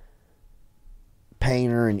burned.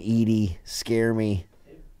 Painter and Edey scare me.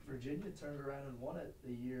 Hey, Virginia turned around and won it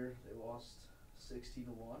the year they lost 60-1.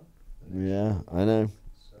 Yeah, I know.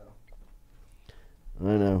 So.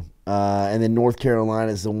 I know. And then North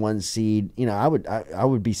Carolina is the 1 seed. I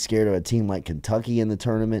would be scared of a team like Kentucky in the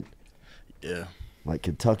tournament. Yeah. Like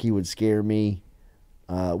Kentucky would scare me.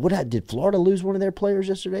 Did Florida lose one of their players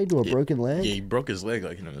yesterday to a broken leg? Yeah, he broke his leg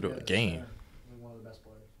like in the middle of a game. One of the best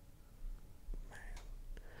players.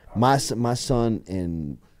 My son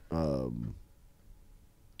and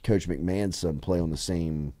Coach McMahon's son play on the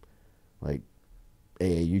same like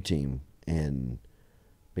AAU team, and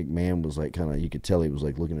McMahon was like you could tell he was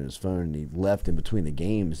like looking at his phone, and he left in between the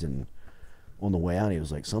games, and on the way out he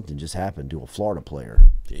was like, something just happened to a Florida player.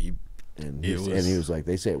 Yeah, he was like,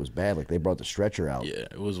 they say it was bad, like they brought the stretcher out. Yeah,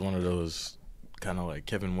 it was one of those kind of like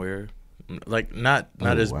Kevin Ware, like not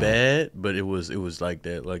as bad, but it was like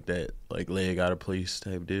that leg out of place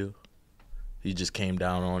type deal. He just came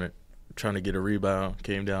down on it, trying to get a rebound,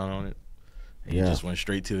 came down on it, and he just went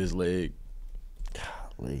straight to his leg.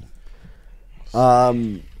 Golly.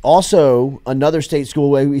 Also, another state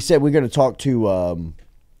school. We said we're going to talk to Will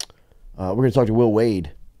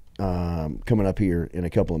Wade coming up here in a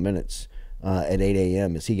couple of minutes at 8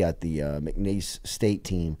 a.m. as he got the McNeese State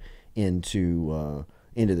team into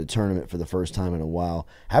the tournament for the first time in a while.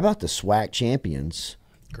 How about the SWAC champions,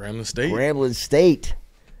 Grambling State? Grambling State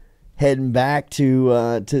heading back to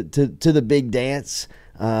the big dance.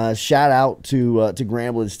 Shout out to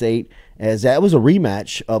Grambling State, as that was a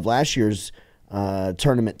rematch of last year's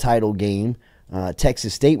tournament title game.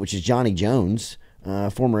 Texas State, which is Johnny Jones,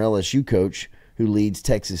 former LSU coach who leads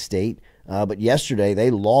Texas State. But yesterday they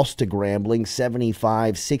lost to Grambling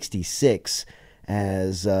 75-66,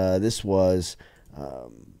 as this was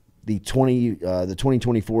the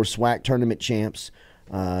 2024 SWAC tournament champs.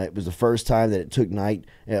 It was the first time that it took night.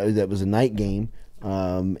 That was a night game,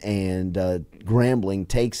 and Grambling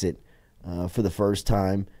takes it for the first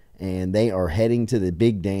time, and they are heading to the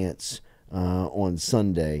big dance on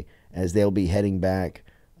Sunday, as they'll be heading back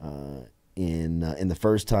in the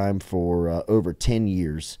first time for over 10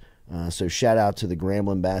 years. So shout out to the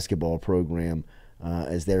Grambling basketball program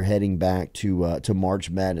as they're heading back to March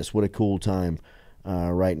Madness. What a cool time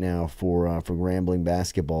right now for Grambling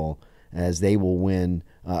basketball, as they will win.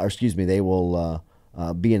 They will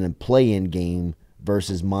being a play-in game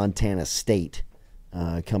versus Montana State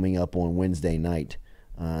coming up on Wednesday night.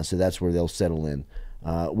 So that's where they'll settle in.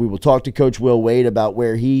 We will talk to Coach Will Wade about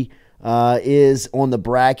where he is on the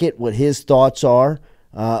bracket, what his thoughts are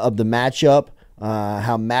of the matchup,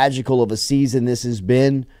 how magical of a season this has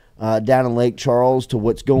been down in Lake Charles to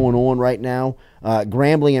what's going on right now.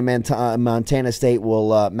 Grambling and Montana State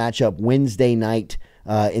will match up Wednesday night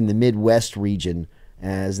in the Midwest region,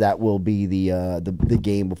 as that will be the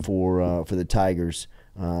game before for the Tigers.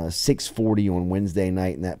 6:40 on Wednesday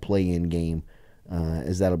night in that play-in game,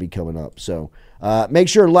 as that'll be coming up. So make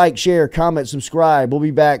sure to like, share, comment, subscribe. We'll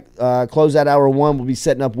be back, close out hour one. We'll be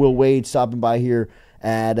setting up Will Wade stopping by here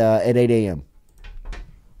at 8 a.m.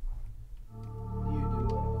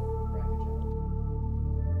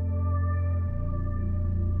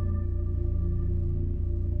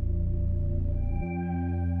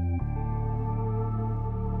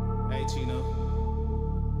 Hey, Chino.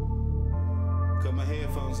 Cut my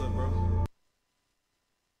headphones up, bro.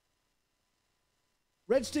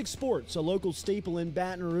 Red Stick Sports, a local staple in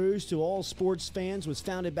Baton Rouge to all sports fans, was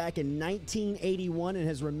founded back in 1981 and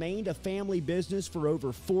has remained a family business for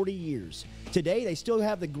over 40 years. Today, they still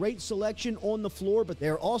have the great selection on the floor, but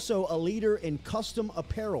they're also a leader in custom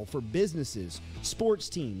apparel for businesses, sports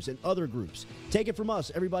teams, and other groups. Take it from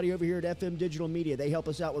us, everybody over here at FM Digital Media. They help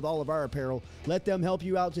us out with all of our apparel. Let them help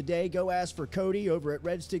you out today. Go ask for Cody over at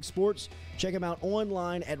Red Stick Sports. Check him out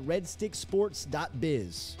online at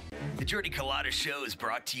redsticksports.biz. The Jordy Culotta Show is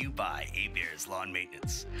brought to you by A-Bears Lawn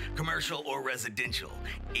Maintenance. Commercial or residential,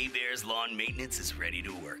 A-Bears Lawn Maintenance is ready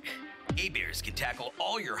to work. A-Bears can tackle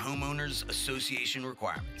all your homeowners association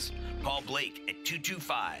requirements. Call Blake at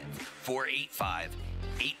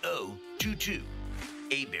 225-485-8022.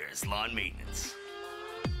 A-Bears Lawn Maintenance.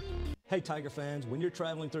 Hey Tiger fans, when you're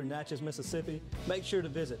traveling through Natchez, Mississippi, make sure to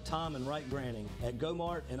visit Tom and Wright Granning at Go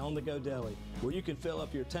Mart and On The Go Deli, where you can fill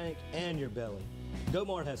up your tank and your belly. Go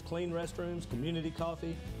Mart has clean restrooms, community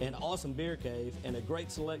coffee, an awesome beer cave, and a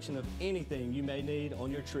great selection of anything you may need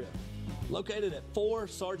on your trip. Located at 4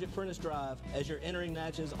 Sergeant Prentice Drive as you're entering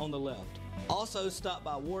Natchez on the left. Also stop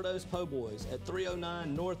by Wardo's Po' Boys at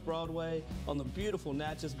 309 North Broadway on the beautiful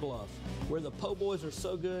Natchez Bluff, where the Po' Boys are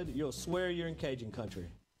so good you'll swear you're in Cajun country.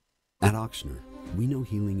 At Ochsner, we know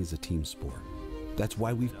healing is a team sport. That's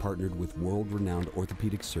why we've partnered with world-renowned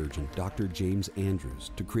orthopedic surgeon Dr. James Andrews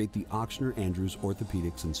to create the Ochsner Andrews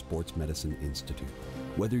Orthopedics and Sports Medicine Institute.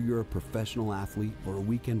 Whether you're a professional athlete or a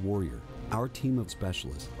weekend warrior, our team of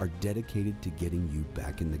specialists are dedicated to getting you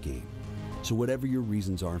back in the game. So whatever your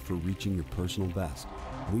reasons are for reaching your personal best,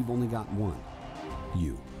 we've only got one: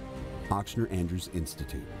 you. Ochsner Andrews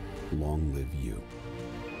Institute. Long live you.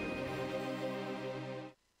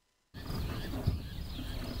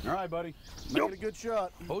 All right, buddy. Make it a good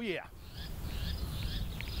shot. Oh, yeah.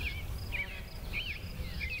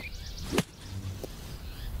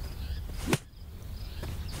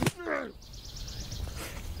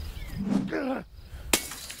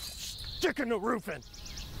 Sticking the roof in.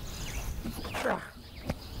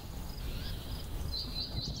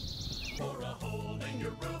 For a hole in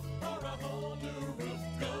your roof, for a whole new roof,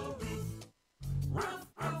 go roof. Roof,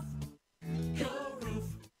 roof, go roof.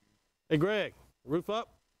 Hey, Greg, roof up?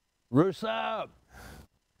 Roofs up.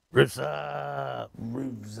 Roofs up.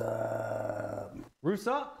 Roofs up. Roofs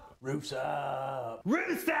up? Roofs up.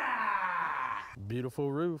 Roofs up!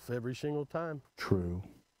 Beautiful roof every single time. True.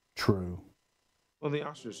 True. Well, the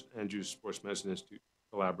Ochsner Andrews Sports Medicine Institute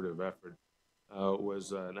collaborative effort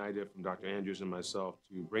was an idea from Dr. Andrews and myself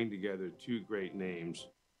to bring together two great names,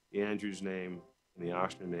 the Andrews name and the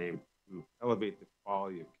Ochsner name, to elevate the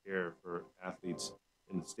quality of care for athletes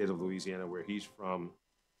in the state of Louisiana, where he's from.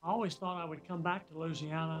 I always thought I would come back to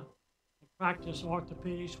Louisiana and practice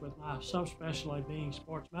orthopedics with my subspecialty being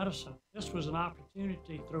sports medicine. This was an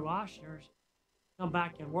opportunity through Ochsner's to come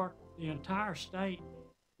back and work the entire state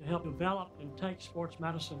to help develop and take sports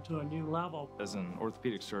medicine to a new level. As an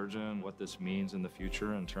orthopedic surgeon, what this means in the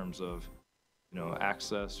future in terms of,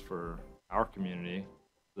 access for our community,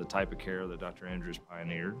 the type of care that Dr. Andrews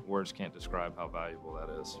pioneered, words can't describe how valuable that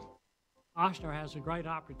is. Ochsner has a great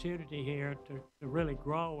opportunity here to really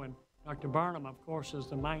grow, and Dr. Burnham, of course, is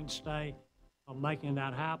the mainstay of making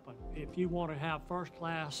that happen. If you want to have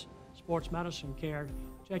first-class sports medicine care,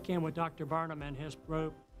 check in with Dr. Burnham and his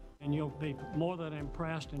group, and you'll be more than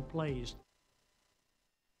impressed and pleased.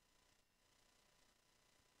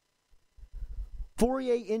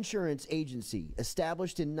 Fourier Insurance Agency,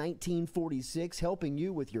 established in 1946, helping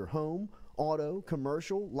you with your home, auto,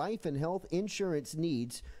 commercial, life and health insurance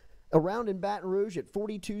needs. Around in Baton Rouge at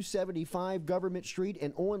 4275 Government Street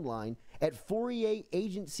and online at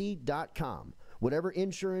FourierAgency.com. Whatever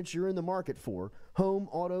insurance you're in the market for, home,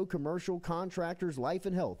 auto, commercial, contractors, life,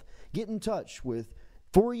 and health, get in touch with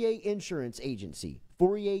Fourier Insurance Agency,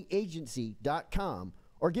 FourierAgency.com,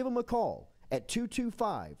 or give them a call at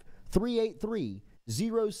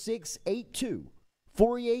 225-383-0682.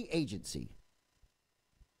 Fourier Agency.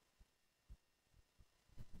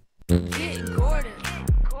 Get Gordon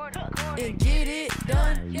and get it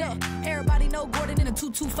done. Look, everybody know Gordon in a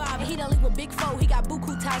 225. He done link with Big Four. He got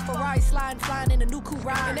buku ties, Ferrari sliding, flying in a new coupe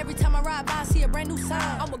ride. And every time I ride by, I see a brand new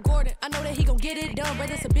sign. I'm a Gordon. I know that he gon' get it done.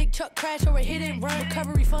 Whether it's a big truck crash or a hit and run.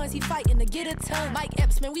 Recovery funds, he fighting to get a ton. Mike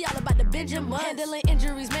Epps, man, we all about the Benjamin. Handling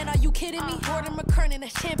injuries, man, are you kidding me? Gordon McKernan,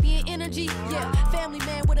 that's champion energy. Yeah, family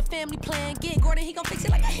man with a family plan. Get Gordon, he gon' fix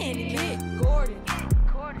it like a handyman. Get Gordon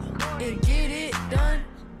and get it done.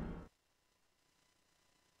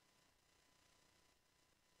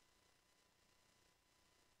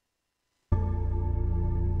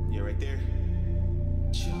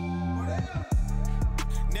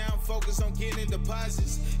 Focus on getting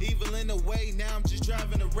deposits. Evil in the way, now I'm just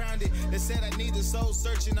driving around it. They said I need a soul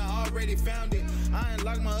searching, I already found it. I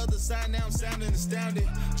unlocked my other side, now I'm sounding astounded.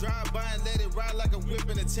 Drive by and let it ride like I'm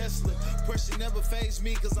whipping a Tesla. Pressure never fazed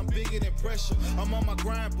me, cause I'm bigger than pressure. I'm on my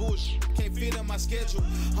grind, bullshit, can't fit on my schedule.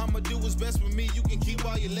 I'ma do what's best with me, you can keep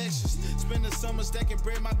all your lectures. Spend the summer stacking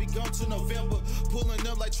bread, might be gone till November. Pulling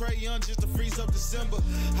up like Trey Young just to freeze up December.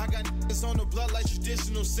 I got niggas on the block like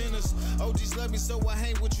traditional sinners. OGs love me, so I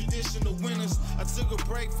hang with traditional winners. I took a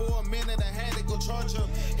break for a minute, I had to go charge up.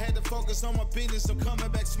 Had to focus on my business, I'm coming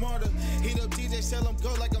back smarter. Hit up DJ, tell him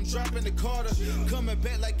go like I'm dropping the Carter. Coming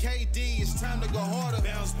back like KD, it's time to go harder.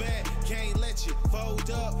 Bounce back, can't let you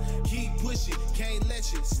fold up. Keep pushing, can't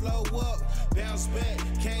let you slow up. Bounce back,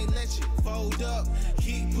 can't let you fold up.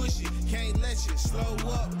 Keep pushing, can't let you slow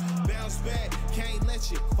up. Bounce back, can't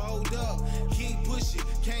let you fold up. Keep pushing,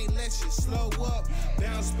 can't let you slow up.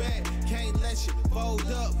 Bounce back, can't let you fold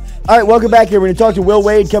up. All right, welcome back here. We're going to talk to Will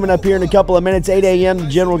Wade coming up here in a couple of minutes. 8 a.m. The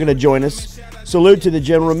General going to join us. Salute to the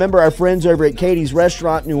General. Remember our friends over at Katie's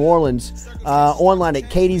Restaurant, New Orleans, online at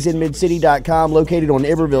katiesinmidcity.com, located on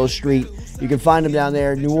Iberville Street. You can find them down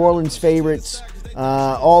there. New Orleans favorites,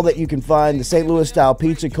 all that you can find. The St. Louis-style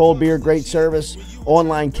pizza, cold beer, great service.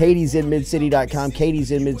 Online, katiesinmidcity.com.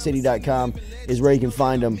 katiesinmidcity.com is where you can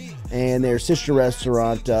find them. And their sister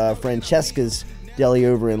restaurant, Francesca's Deli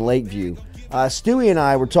over in Lakeview. Stewie and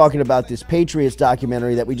I were talking about this Patriots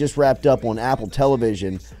documentary that we just wrapped up on Apple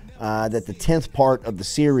Television, that the 10th part of the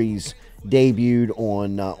series debuted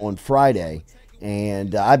on Friday.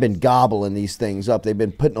 And I've been gobbling these things up. They've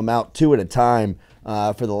been putting them out 2 at a time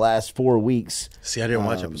for the last 4 weeks. See, I didn't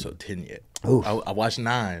watch episode 10 yet. I watched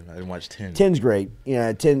 9. I didn't watch 10. 10's great.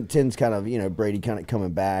 10's kind of, Brady kind of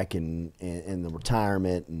coming back and the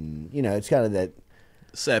retirement. And, it's kind of that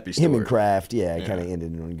sappy story. Him and Kraft, kind of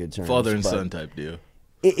ended on good terms. Father and son type deal.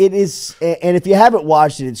 It is, and if you haven't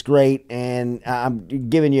watched it, it's great. And I'm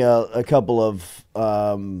giving you a couple of,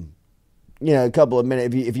 a couple of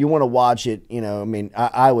minutes. If you want to watch it,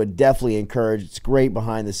 I would definitely encourage. It's great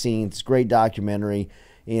behind the scenes. It's a great documentary.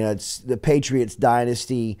 It's the Patriots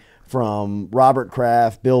dynasty from Robert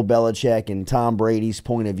Kraft, Bill Belichick, and Tom Brady's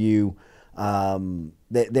point of view.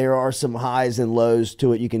 There are some highs and lows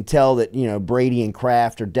to it. You can tell that, Brady and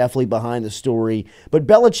Kraft are definitely behind the story. But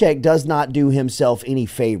Belichick does not do himself any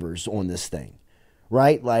favors on this thing,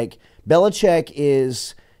 right? Like, Belichick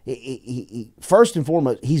is, he, first and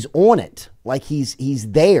foremost, he's on it. Like,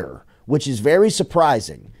 he's there, which is very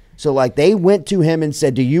surprising. So, like, they went to him and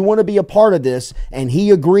said, do you want to be a part of this? And he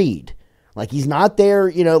agreed. Like, he's not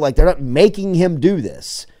there, like, they're not making him do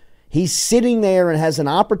this. He's sitting there and has an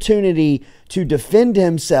opportunity to defend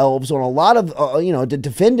himself on a lot of, to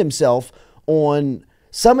defend himself on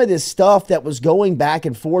some of this stuff that was going back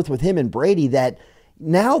and forth with him and Brady, that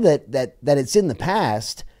now that it's in the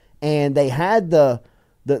past and they had the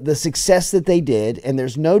success that they did, and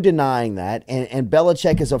there's no denying that, and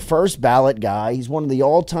Belichick is a first ballot guy. He's one of the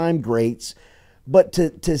all-time greats. But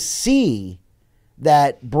to see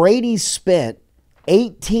that Brady spent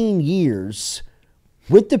 18 years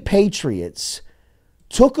with the Patriots,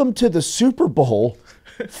 took them to the Super Bowl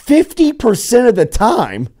 50% of the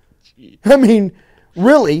time. I mean,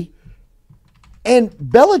 really. And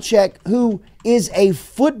Belichick, who is a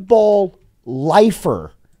football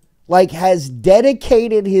lifer, like has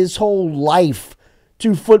dedicated his whole life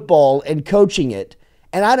to football and coaching it.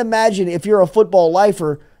 And I'd imagine if you're a football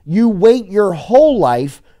lifer, you wait your whole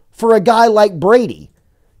life for a guy like Brady.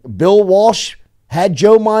 Bill Walsh had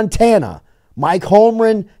Joe Montana. Mike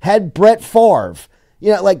Holmgren had Brett Favre.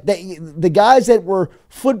 Like the guys that were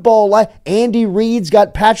football like Andy Reid's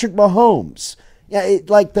got Patrick Mahomes. Yeah,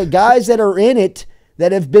 like the guys that are in it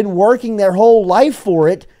that have been working their whole life for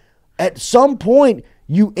it, at some point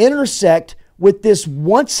you intersect with this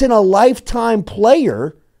once-in-a-lifetime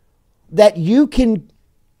player that you can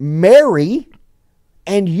marry,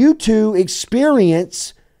 and you two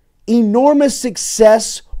experience enormous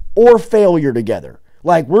success or failure together.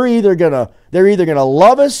 Like they're either gonna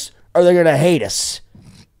love us or they're gonna hate us,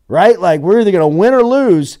 right? Like we're either gonna win or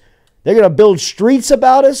lose. They're gonna build streets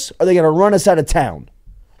about us or they're gonna run us out of town.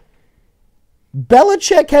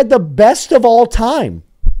 Belichick had the best of all time,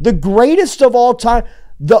 the greatest of all time,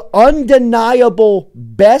 the undeniable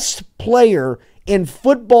best player in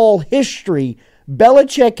football history.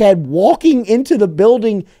 Belichick had walking into the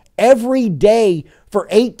building every day for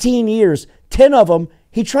 18 years. 10 of them,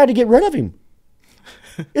 he tried to get rid of him.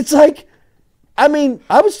 It's like, I mean,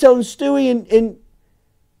 I was telling Stewie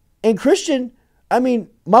and Christian, I mean,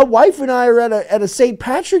 my wife and I are at a St.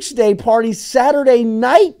 Patrick's Day party Saturday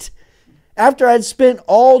night after I'd spent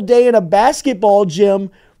all day in a basketball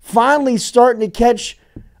gym, finally starting to catch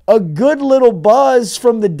a good little buzz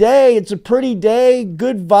from the day. It's a pretty day,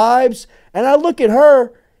 good vibes. And I look at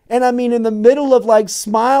her, and I mean, in the middle of like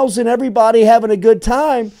smiles and everybody having a good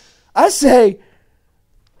time, I say,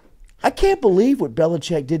 I can't believe what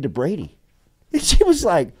Belichick did to Brady. And she was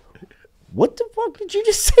like, what the fuck did you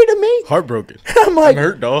just say to me? Heartbroken. I'm like, I'm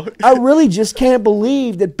hurt, dog. I really just can't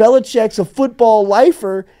believe that Belichick's a football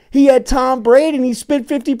lifer. He had Tom Brady, and he spent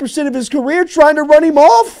 50% of his career trying to run him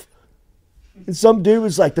off. And some dude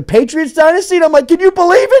was like, the Patriots dynasty? And I'm like, can you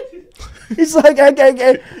believe it? He's like, I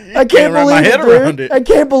can't believe it, dude. I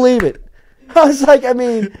can't believe it. I was like, I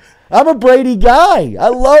mean, I'm a Brady guy. I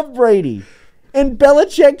love Brady. And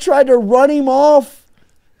Belichick tried to run him off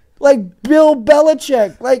like Bill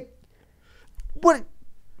Belichick. Like, what?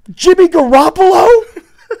 Jimmy Garoppolo?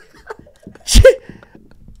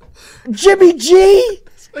 Jimmy G?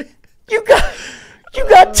 You got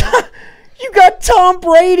Tom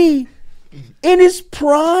Brady in his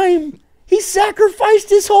prime. He sacrificed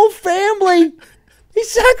his whole family. He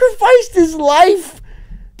sacrificed his life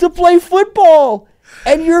to play football.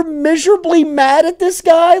 And you're miserably mad at this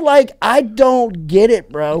guy? Like, I don't get it,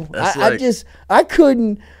 bro. I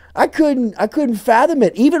couldn't fathom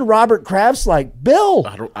it. Even Robert Kraft's like, Bill,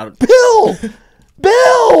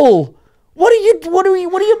 Bill, what do you mean?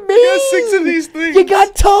 You got 6 of these things. You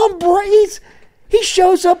got Tom Brady. He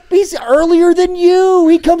shows up. He's earlier than you.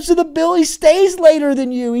 He comes to the Bill. He stays later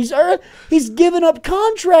than you. He's giving up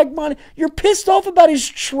contract money. You're pissed off about his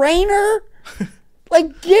trainer.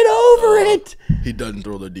 Like, get over it. He doesn't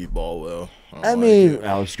throw the deep ball well. I mean,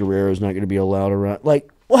 Alex Guerrero's not going to be allowed around.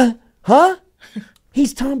 Like, what? Huh?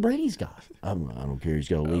 He's Tom Brady's guy. I don't care. He's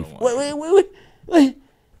got to leave. Wait.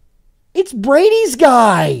 It's Brady's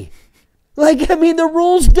guy. Like, I mean, the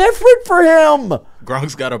rule's different for him.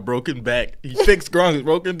 Gronk's got a broken back. He fixed Gronk's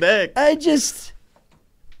broken back. I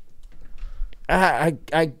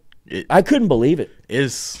couldn't believe it.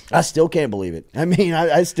 I still can't believe it. I mean,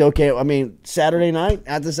 I still can't. I mean, Saturday night,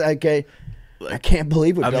 I can't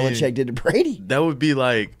believe what Belichick did to Brady. That would be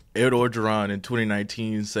like Ed Orgeron in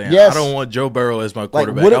 2019 saying, yes. I don't want Joe Burrow as my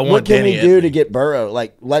quarterback. Like, I want what can Danny we do to get Burrow?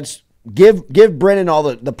 Like, let's give Brennan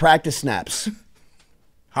all the practice snaps.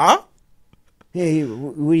 Huh? Hey,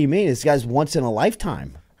 what do you mean? This guy's once in a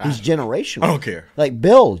lifetime. He's generational. I don't care. Like,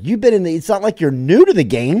 Bill, you've been it's not like you're new to the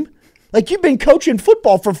game. Like, you've been coaching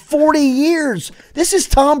football for 40 years. This is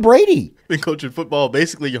Tom Brady. Been coaching football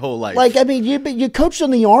basically your whole life. Like, I mean, you coached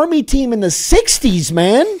on the Army team in the 60s,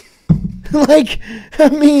 man. Like, I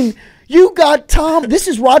mean, you got Tom. This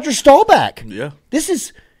is Roger Staubach. Yeah. This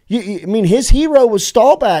is, I mean, his hero was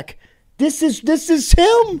Staubach. This is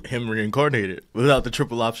him. Him reincarnated without the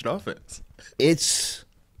triple option offense. It's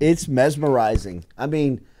mesmerizing. I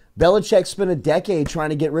mean, Belichick spent a decade trying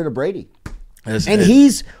to get rid of Brady.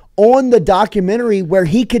 He's on the documentary where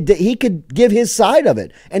he could give his side of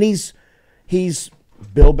it, and he's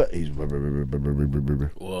Bill.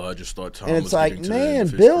 Well, I just thought Tom. And it's was like, getting to man,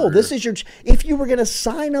 the Bill, career. this is your. If you were going to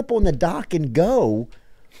sign up on the dock and go,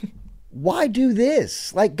 why do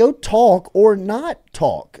this? Like, go talk or not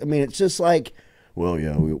talk. I mean, it's just like, well,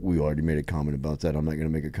 yeah, we already made a comment about that. I'm not going to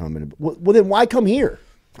make a comment. Well, then why come here?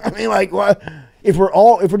 I mean, like, why, if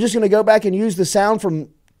we're just going to go back and use the sound from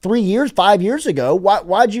 5 years ago,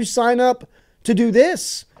 why'd you sign up to do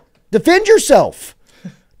this? Defend yourself.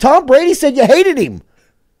 Tom Brady said you hated him.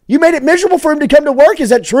 You made it miserable for him to come to work. Is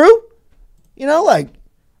that true? You know, like,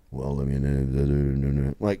 well, I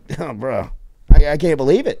mean, like, oh, bro, I can't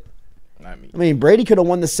believe it. I mean, Brady could have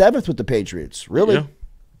won the 7th with the Patriots. Really? Yeah.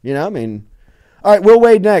 You know, I mean, all right, Will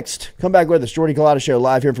Wade next. Come back with us. Jordy Culotta Show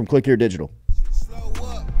live here from Click Here Digital.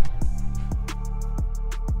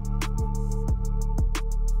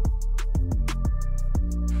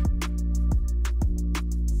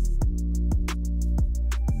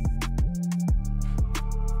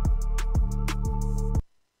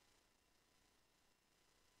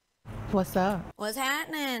 What's up? What's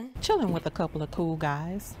happening? Chilling with a couple of cool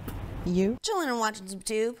guys. You? Chilling and watching some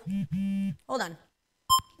tube. Hold on.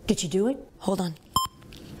 Did you do it? Hold on.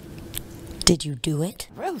 Did you do it?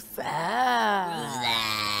 Roof's up.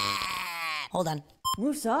 Hold on.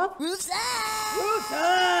 Roof's up? Roof's up! Roof's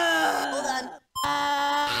up! Hold on.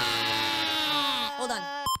 Hold on.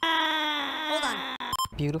 Hold on.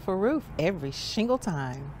 Beautiful roof every single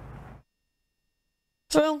time.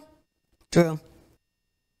 True. True.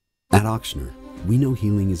 At Auctioner, we know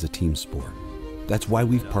healing is a team sport. That's why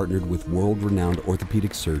we've partnered with world-renowned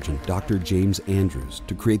orthopedic surgeon Dr. James Andrews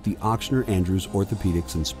to create the Auctioner Andrews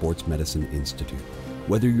Orthopedics and Sports Medicine Institute.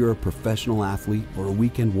 Whether you're a professional athlete or a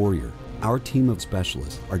weekend warrior, our team of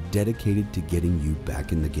specialists are dedicated to getting you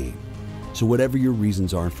back in the game. So whatever your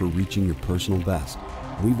reasons are for reaching your personal best,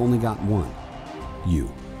 we've only got one. You.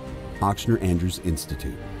 Auctioner Andrews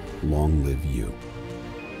Institute. Long live you.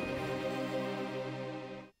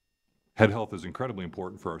 Head health is incredibly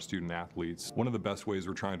important for our student athletes. One of the best ways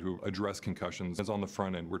we're trying to address concussions is on the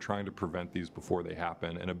front end. We're trying to prevent these before they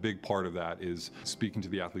happen. And a big part of that is speaking to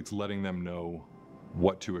the athletes, letting them know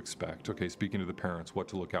what to expect. Okay, speaking to the parents, what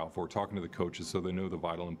to look out for, talking to the coaches so they know the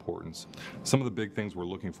vital importance. Some of the big things we're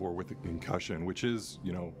looking for with the concussion, which is,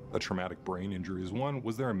 a traumatic brain injury, is one,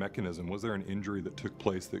 was there a mechanism? Was there an injury that took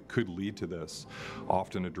place that could lead to this?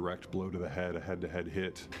 Often a direct blow to the head, a head-to-head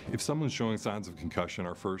hit. If someone's showing signs of concussion,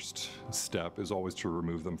 our first step is always to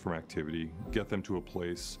remove them from activity, get them to a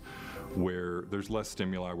place where there's less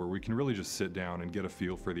stimuli, where we can really just sit down and get a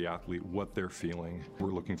feel for the athlete, what they're feeling.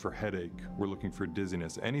 We're looking for headache, we're looking for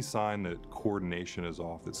dizziness, any sign that coordination is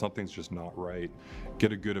off, that something's just not right.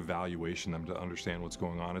 Get a good evaluation of them to understand what's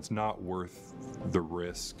going on. It's not worth the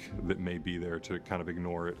risk that may be there to kind of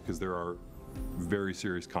ignore it, because there are very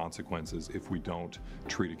serious consequences if we don't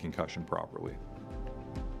treat a concussion properly.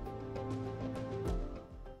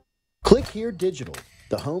 Click Here Digital,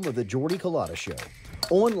 the home of the Jordy Culotta Show.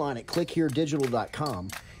 Online at clickheredigital.com.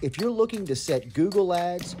 If you're looking to set Google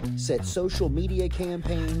ads, set social media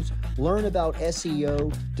campaigns, learn about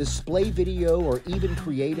SEO, display video, or even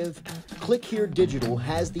creative, Click Here Digital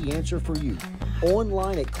has the answer for you.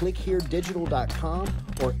 Online at clickheredigital.com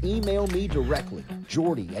or email me directly,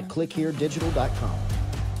 Jordy at clickheredigital.com.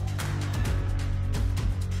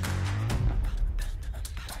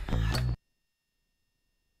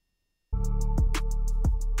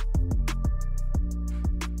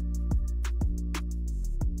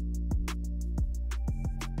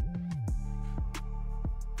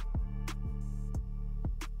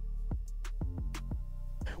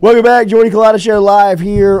 Welcome back, Jordy Culotta Show live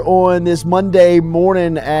here on this Monday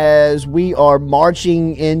morning as we are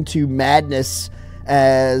marching into madness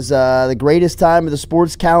as the greatest time of the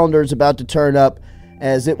sports calendar is about to turn up,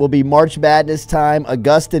 as it will be March Madness time.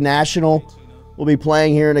 Augusta National will be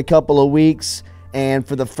playing here in a couple of weeks, and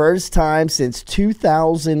for the first time since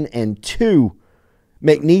 2002,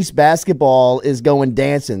 McNeese basketball is going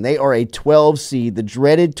dancing. They are a 12 seed, the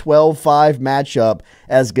dreaded 12-5 matchup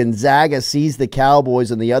as Gonzaga sees the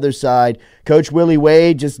Cowboys on the other side. Coach Willie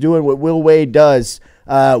Wade just doing what Will Wade does,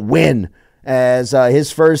 win. As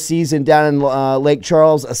his first season down in Lake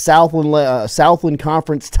Charles, a Southland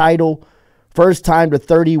Conference title, first time to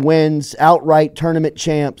 30 wins, outright tournament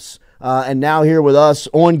champs, and now here with us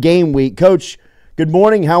on game week. Coach, good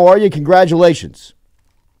morning. How are you? Congratulations.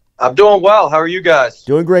 I'm doing well. How are you guys?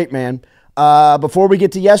 Doing great, man. Before we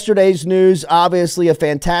get to yesterday's news, obviously a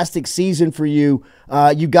fantastic season for you.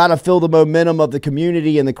 You got to feel the momentum of the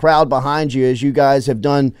community and the crowd behind you, as you guys have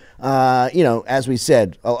done, as we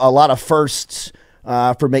said, a lot of firsts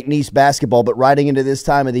for McNeese basketball. But riding into this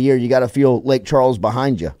time of the year, you got to feel Lake Charles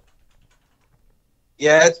behind you.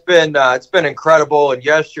 Yeah, it's been incredible. And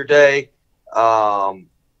yesterday, our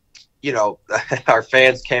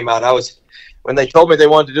fans came out. When they told me they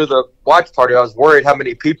wanted to do the watch party, I was worried how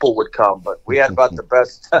many people would come, but we had about the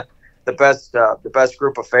best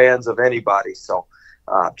group of fans of anybody. So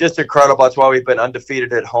just incredible. That's why we've been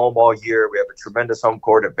undefeated at home all year. We have a tremendous home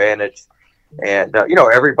court advantage, and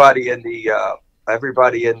everybody in the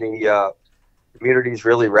community's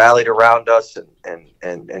really rallied around us and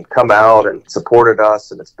come out and supported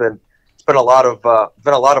us, and it's been a lot of fun.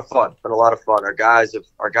 Our guys have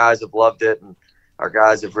loved it, and our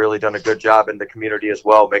guys have really done a good job in the community as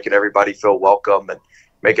well, making everybody feel welcome and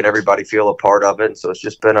making everybody feel a part of it. And so it's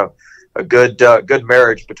just been a good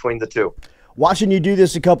marriage between the two. Watching you do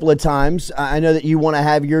this a couple of times, I know that you want to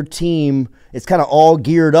have your team, it's kind of all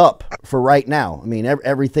geared up for right now. I mean,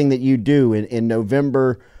 everything that you do in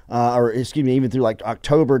November, even through like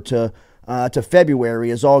October to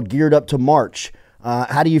February is all geared up to March.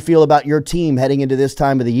 How do you feel about your team heading into this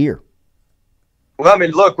time of the year? Well, I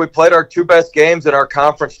mean, look, we played our 2 best games in our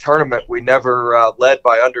conference tournament. We never led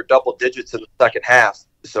by under double digits in the second half.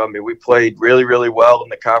 So, I mean, we played really, really well in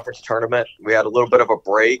the conference tournament. We had a little bit of a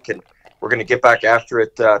break, and we're going to get back after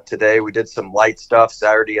it today. We did some light stuff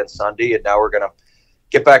Saturday and Sunday, and now we're going to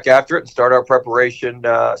get back after it and start our preparation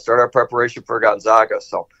for Gonzaga.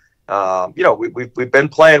 So, we've been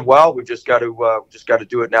playing well. We've just got to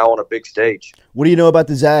do it now on a big stage. What do you know about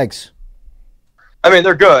the Zags? I mean,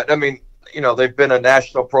 they're good. I mean, they've been a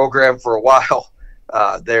national program for a while.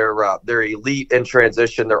 They're elite in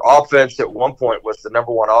transition. Their offense at one point was the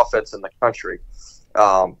number 1 offense in the country.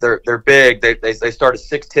 They're big. They start a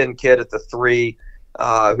 6'10" kid at the 3,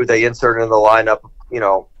 who they inserted in the lineup,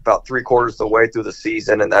 about 3/4 of the way through the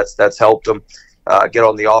season, and that's helped them get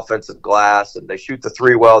on the offensive glass. And they shoot the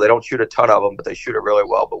 3 well. They don't shoot a ton of them, but they shoot it really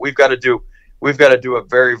well. But we've got to do a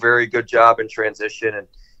very, very good job in transition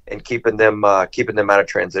and keeping them out of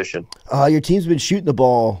transition. Your team's been shooting the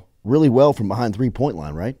ball really well from behind 3-point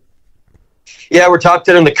line, right? Yeah, we're top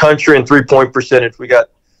 10 in the country in 3-point percentage. We got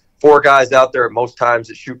 4 guys out there at most times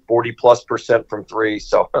that shoot 40+% from 3.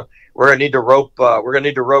 So we're gonna need to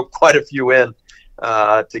rope quite a few in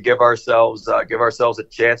to give ourselves a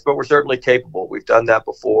chance. But we're certainly capable. We've done that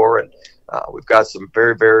before, and we've got some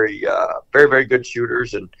very, very, very, very good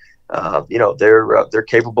shooters, and they're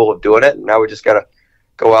capable of doing it. And now we just gotta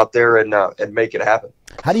go out there and make it happen.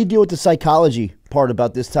 How do you deal with the psychology part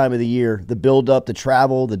about this time of the year? The build-up, the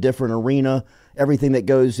travel, the different arena, everything that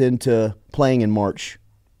goes into playing in March.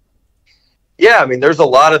 Yeah, I mean, there's a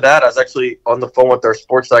lot of that. I was actually on the phone with our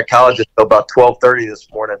sports psychologist about 12:30 this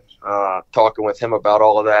morning, talking with him about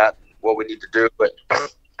all of that, what we need to do, but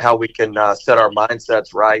how we can set our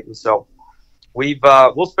mindsets right. And so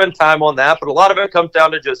we'll spend time on that, but a lot of it comes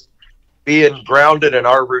down to just being grounded in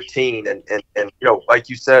our routine. And like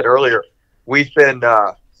you said earlier, we've been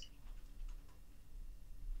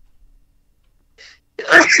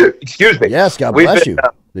excuse me. Yes, God bless you,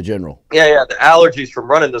 the general. Yeah, the allergies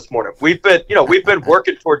from running this morning. We've been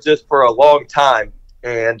working towards this for a long time,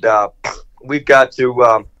 and we've got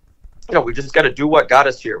to, we just got to do what got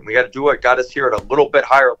us here. We got to do what got us here at a little bit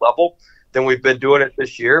higher level than we've been doing it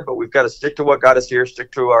this year. But we've got to stick to what got us here,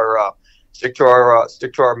 stick to our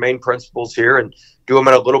main principles here, and do them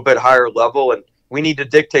at a little bit higher level. And we need to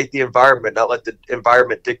dictate the environment, not let the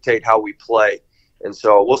environment dictate how we play. And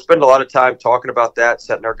so we'll spend a lot of time talking about that,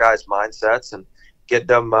 setting our guys' mindsets, and getting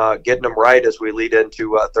them right as we lead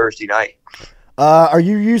into Thursday night. Are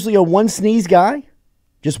you usually a 1 sneeze guy?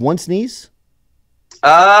 Just 1 sneeze?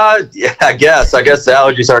 Yeah, I guess the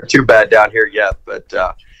allergies aren't too bad down here yet, but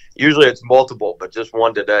usually it's multiple, but just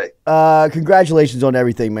 1 today. Congratulations on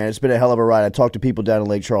everything, man. It's been a hell of a ride. I talked to people down in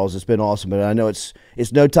Lake Charles. It's been awesome, but I know it's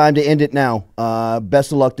no time to end it now.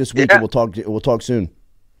 Best of luck this week, and we'll talk soon.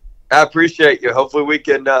 I appreciate you. Hopefully we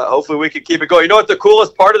can keep it going. You know what the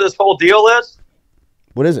coolest part of this whole deal is?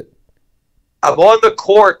 What is it? I'm on the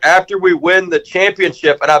court after we win the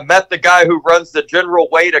championship, and I met the guy who runs the General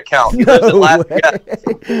Wade account. He lives in Lafayette.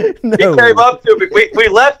 He came up to me. We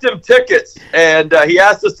left him tickets, and he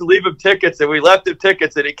asked us to leave him tickets, and we left him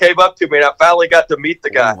tickets, and he came up to me, and I finally got to meet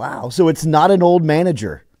the guy. Wow. So it's not an old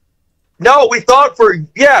manager. No, we thought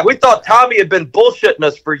Tommy had been bullshitting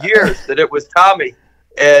us for years, that it was Tommy.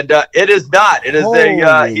 And it is not. It is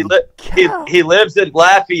he lives in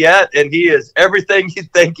Lafayette, and he is everything you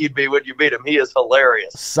think he'd be when you meet him. He is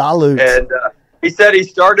hilarious. Salute. And he said he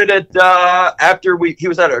started it after he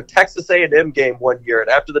was at a Texas A&M game one year, and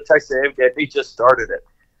after the Texas A&M game, he just started it.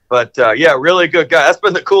 But yeah, really good guy. That's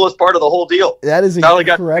been the coolest part of the whole deal. That is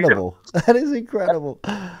incredible. That is incredible.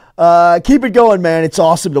 Keep it going, man. It's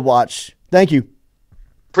awesome to watch. Thank you.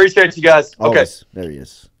 Appreciate you guys. Always. Okay, there he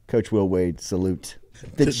is, Coach Will Wade. Salute.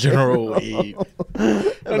 The General Wade.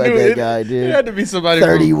 That guy, dude. It had to be somebody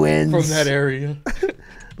 30 wins from that area.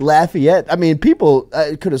 Lafayette. I mean, people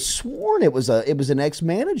could have sworn it was an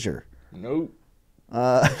ex-manager. Nope.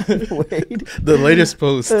 Wade. The latest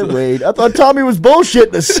post. Wade. I thought Tommy was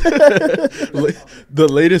bullshitting us. The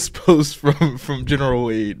latest post from General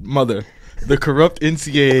Wade. Mother. The corrupt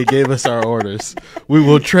NCAA gave us our orders. We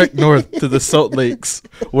will trek north to the Salt Lakes,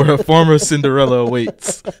 where a former Cinderella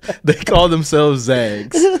awaits. They call themselves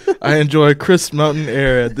Zags. I enjoy crisp mountain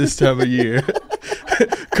air at this time of year.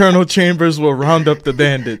 Colonel Chambers will round up the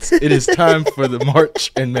bandits. It is time for the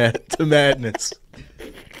march to madness.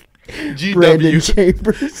 GW. Brandon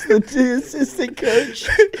Chambers, the assistant coach.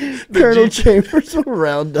 Colonel Chambers will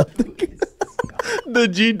round up the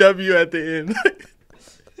GW at the end.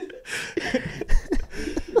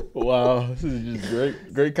 Wow, this is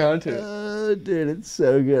just great content. Dude, it's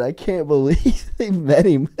so good. I can't believe they met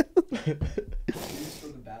him.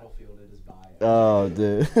 forfeited his buyout. Oh,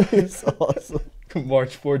 dude. It's awesome.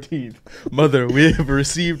 March 14th. Mother, we have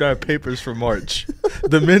received our papers for March.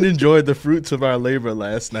 The men enjoyed the fruits of our labor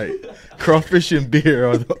last night. Crawfish and beer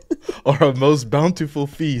are our most bountiful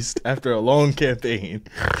feast after a long campaign.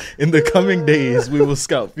 In the coming days, we will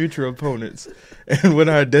scout future opponents. And when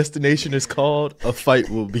our destination is called, a fight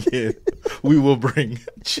will begin. We will bring.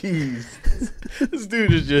 Jeez. This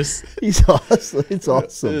dude is just. He's awesome. It's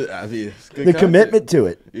awesome. I mean, it's good The content. commitment to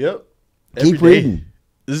it. Yep. Keep Every day. reading.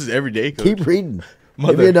 This is every day, Coach. Keep reading.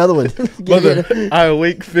 Mother, Give me another one. Give Mother, me I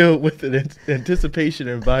awake filled with an anticipation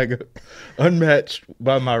and vigor, unmatched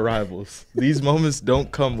by my rivals. These moments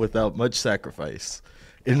don't come without much sacrifice.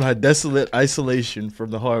 In my desolate isolation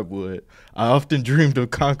from the hardwood, I often dreamed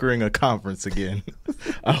of conquering a conference again.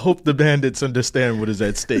 I hope the bandits understand what is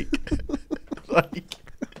at stake. Like,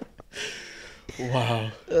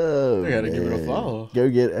 wow. Oh, I gotta give it a man. follow. Go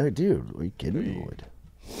get. Oh, dude, are you kidding me, Lloyd?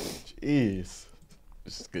 Jeez.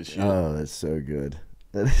 This is good shit. Oh, that's so good.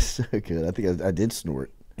 That is so good. I think I did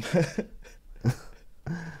snort. That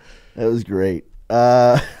was great.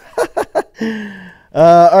 All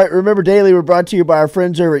right, remember daily, we're brought to you by our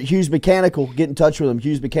friends over at Hughes Mechanical. Get in touch with them,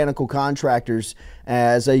 Hughes Mechanical Contractors,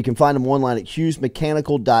 as you can find them online at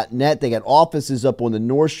hughesmechanical.net. They got offices up on the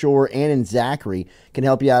North Shore and in Zachary. Can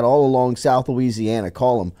help you out all along South Louisiana.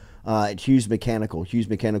 Call them at Hughes Mechanical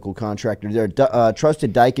Contractors. They're a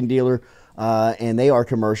trusted Daikin dealer, and they are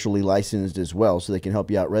commercially licensed as well, so they can help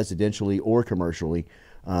you out residentially or commercially.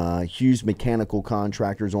 Hughes Mechanical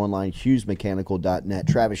Contractors online, hughesmechanical.net.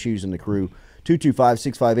 Travis Hughes and the crew.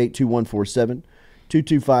 225-658-2147.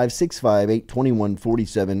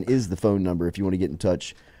 225-658-2147 is the phone number if you want to get in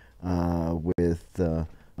touch with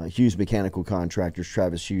Hughes Mechanical Contractors,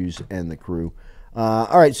 Travis Hughes and the crew.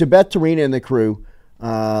 All right, so Beth Torina and the crew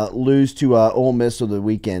lose to Ole Miss over the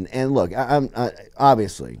weekend. And look, I'm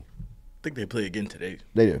obviously. I think they play again today.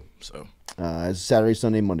 They do. So it's a Saturday,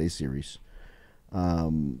 Sunday, Monday series.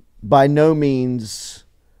 By no means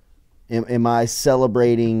am I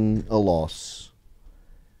celebrating a loss,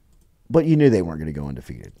 but you knew they weren't going to go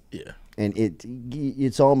undefeated. Yeah, and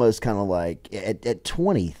it's almost kind of like at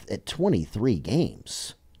 23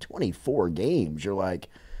 games, 24 games, you're like,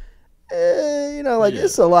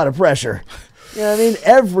 it's a lot of pressure. You know what I mean?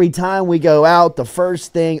 Every time we go out, the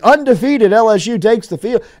first thing, undefeated LSU takes the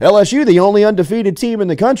field. LSU, the only undefeated team in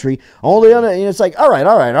the country. It's like, all right.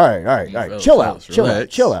 Chill out.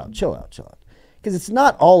 Because it's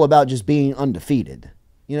not all about just being undefeated.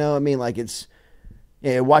 You know what I mean? Like it's,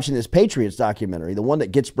 watching this Patriots documentary, the one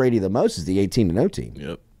that gets Brady the most is the 18-0 team.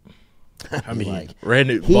 Yep. I mean,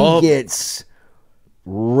 he gets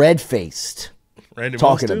red-faced talking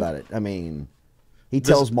Moss about it. I mean, he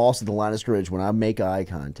tells Moss at the line of scrimmage, when I make eye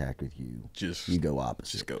contact with you, you go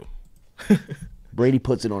opposite. Just go. Brady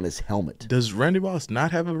puts it on his helmet. Does Randy Moss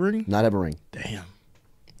not have a ring? Not have a ring. Damn.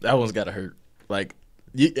 That one's got to hurt. Like,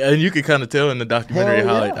 and you can kind of tell in the documentary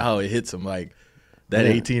how it hits him, like that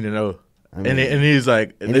 18-0. I mean, and he's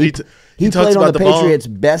like, and then he talks played about on the Patriots'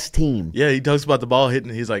 best team. Yeah, he talks about the ball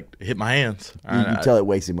hitting. He's like, hit my hands. You can tell it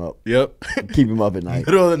wakes him up. Yep. Keep him up at night.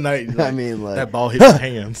 Middle of the night. Like, I mean, like, that ball hit my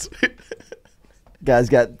hands. Guy's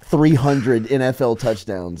got 300 NFL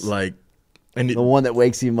touchdowns. Like, and the one that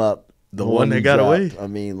wakes him up. The one that got away. I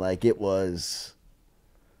mean, like it was.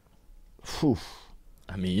 Whew.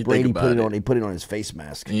 I mean, you Brady think about put it on. He put it on his face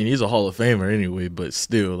mask. I mean, he's a Hall of Famer anyway, but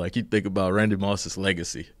still, like you think about Randy Moss's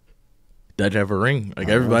legacy. Doesn't have a ring. Like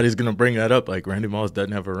everybody's gonna bring that up. Like Randy Moss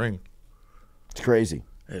doesn't have a ring. It's crazy.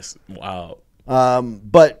 It's wow.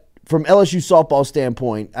 But from LSU softball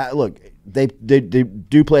standpoint, look, they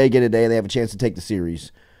do play again today. They have a chance to take the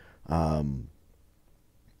series. And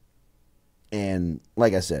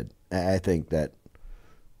like I said, I think that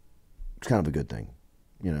it's kind of a good thing.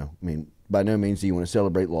 You know, I mean, by no means do you want to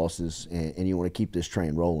celebrate losses and you want to keep this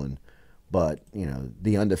train rolling. But, you know,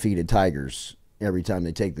 the undefeated Tigers, every time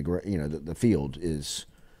they take the field is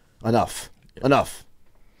enough. Yeah. Enough.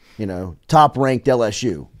 You know, top-ranked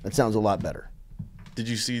LSU. That sounds a lot better. Did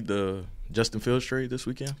you see the Justin Fields trade this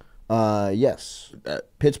weekend? Yes.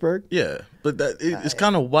 Pittsburgh? Yeah. But it's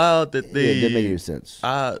kind of wild that they... Yeah, it didn't make any sense.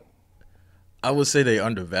 I would say they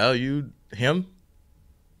undervalued him.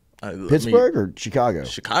 Pittsburgh or Chicago?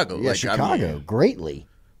 Chicago. Yeah, Chicago. Greatly.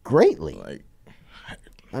 Like,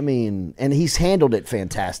 I mean, and he's handled it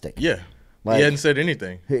fantastic. Yeah. Like, he hadn't said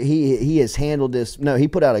anything. He has handled this. No, he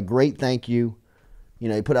put out a great thank you. You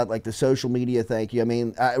know, he put out like the social media thank you. I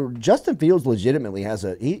mean, Justin Fields legitimately has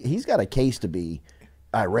he's got a case to be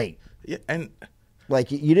irate. Yeah, and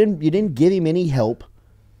like you didn't give him any help.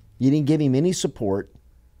 You didn't give him any support.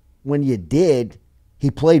 When you did,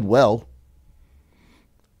 he played well.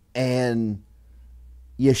 and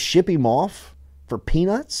you ship him off for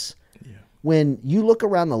peanuts? Yeah. When you look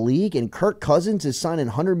around the league and Kirk Cousins is signing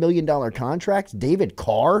 $100 million contracts, David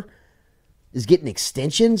Carr is getting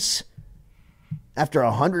extensions after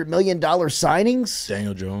 $100 million signings.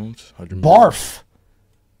 Daniel Jones, $100 million. Barf.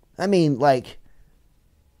 I mean, like,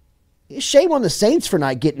 shame on the Saints for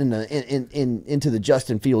not getting into the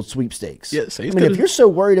Justin Fields sweepstakes. Yeah, I mean, if you're so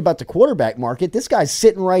worried about the quarterback market, this guy's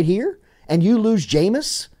sitting right here, and you lose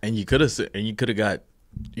Jameis, and you could have sent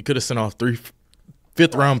off 3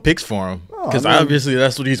 fifth-round picks for him, because obviously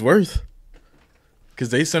that's what he's worth. Because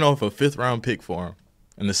they sent off a 5th-round pick for him,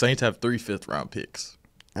 and the Saints have 3 5th-round picks.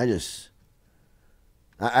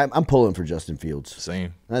 I'm pulling for Justin Fields.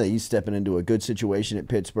 Same. I think he's stepping into a good situation at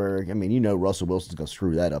Pittsburgh. I mean, Russell Wilson's going to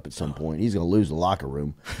screw that up at some point. He's going to lose the locker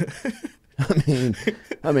room. I mean,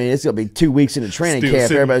 it's going to be 2 weeks in a training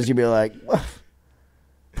camp. Everybody's going to be like,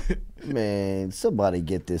 man, somebody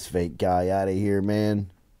get this fake guy out of here,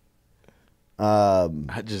 man.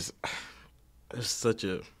 It's such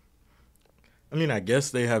a. I mean, I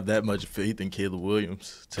guess they have that much faith in Caleb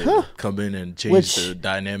Williams to come in and change the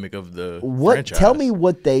dynamic of the franchise.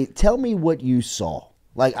 Tell me what you saw.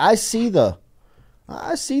 Like, I see the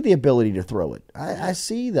ability to throw it. I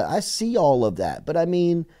see all of that. But I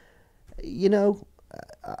mean,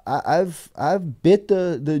 I've bit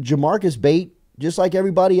the Jamarcus bait just like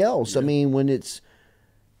everybody else. Yeah. I mean,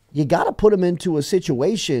 you got to put them into a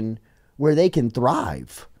situation where they can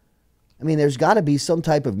thrive. I mean, there's got to be some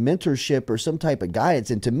type of mentorship or some type of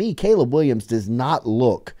guidance. And to me, Caleb Williams does not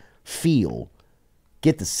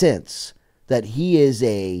get the sense that he is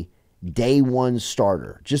a day one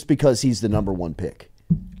starter just because he's the number 1 pick.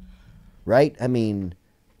 Right? I mean,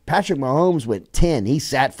 Patrick Mahomes went 10. He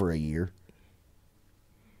sat for a year.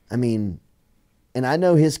 I mean, and I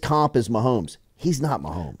know his comp is Mahomes. He's not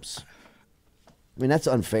Mahomes. I mean, that's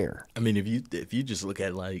unfair. I mean, if you just look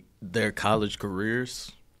at, like, their college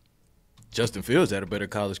careers, Justin Fields had a better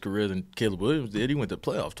college career than Caleb Williams did. He went to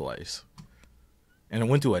playoff twice. And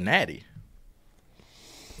went to a natty.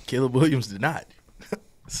 Caleb Williams did not.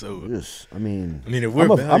 So I mean, if we're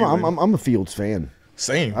I'm a Fields fan.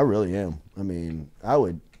 Same. I really am. I mean, I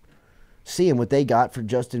would seeing what they got for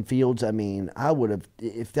Justin Fields. I mean, I would have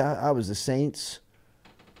if I was the Saints.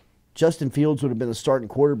 Justin Fields would have been the starting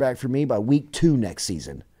quarterback for me by week 2 next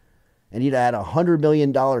season. And he'd had a $100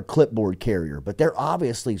 million clipboard carrier. But they're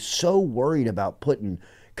obviously so worried about putting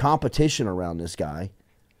competition around this guy.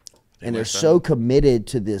 And they're so committed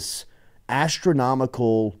to this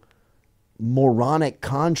astronomical, moronic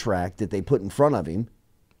contract that they put in front of him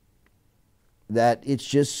that it's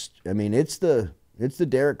just, I mean, it's the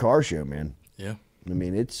Derek Carr show, man. Yeah. I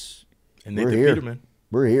mean, and they defeated him, man.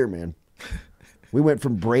 We're here, man. We went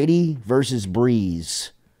from Brady versus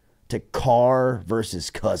Breeze to Carr versus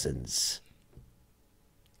Cousins.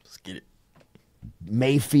 Let's get it.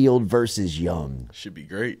 Mayfield versus Young. Should be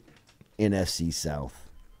great. NFC South.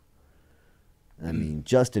 I mean,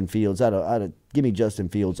 Justin Fields. Give me Justin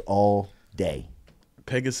Fields all day.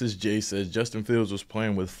 Pegasus J says Justin Fields was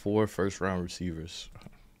playing with 4 first-round receivers.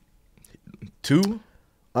 2?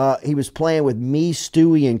 He was playing with me,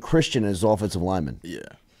 Stewie, and Christian as offensive lineman. Yeah.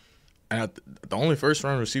 And the only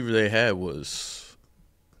first-round receiver they had was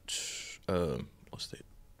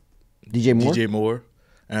DJ Moore.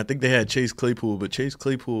 And I think they had Chase Claypool, but Chase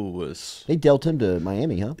Claypool was... They dealt him to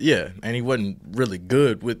Miami, huh? Yeah, and he wasn't really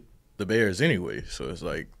good with the Bears anyway. So it's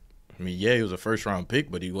like, I mean, yeah, he was a first-round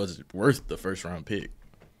pick, but he wasn't worth the first-round pick.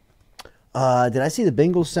 Did I see the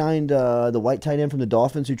Bengals signed the white tight end from the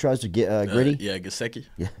Dolphins who tries to get Gritty? Yeah, Gesicki.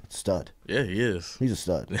 Yeah, stud. Yeah, he is. He's a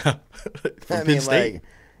stud. Yeah. From Penn State. Like,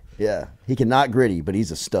 yeah, he cannot Gritty, but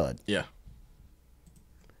he's a stud. Yeah.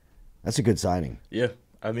 That's a good signing. Yeah.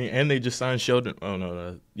 I mean, and they just signed Sheldon. Oh,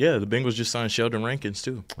 no. Yeah, the Bengals just signed Sheldon Rankins,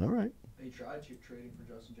 too. All right. They tried trading for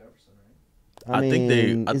Justin Jefferson, right? I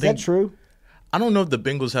mean, is that true? I don't know if the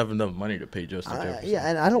Bengals have enough money to pay Justin Jefferson. Yeah,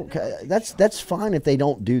 and I don't. That's fine if they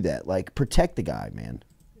don't do that. Like, protect the guy, man.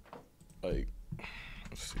 Like,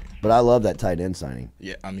 let's see. But I love that tight end signing.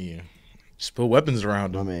 Yeah, I mean, just put weapons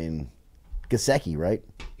around him. I mean, Gesicki, right?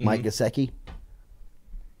 Mm-hmm. Mike Gesicki.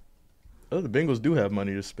 Oh, the Bengals do have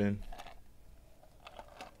money to spend.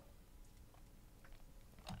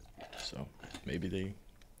 So maybe they.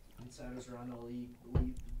 Insiders around the league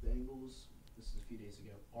believe the Bengals. This is a few days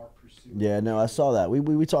ago. Are pursuing. Yeah, no, I saw that.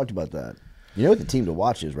 We talked about that. You know what the team to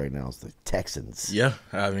watch is right now? It's the Texans. Yeah,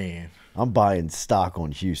 I mean, I'm buying stock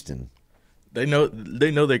on Houston. They know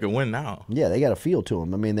they can win now. Yeah, they got a feel to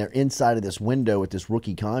them. I mean, they're inside of this window with this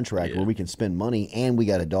rookie contract where we can spend money, and we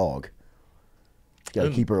got a dog. Got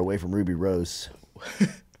to keep her away from Ruby Rose.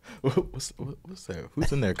 What's that?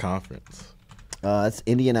 Who's in their conference? That's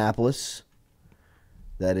Indianapolis.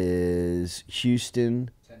 That is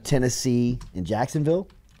Houston, Tennessee, and Jacksonville.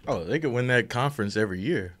 Oh, they could win that conference every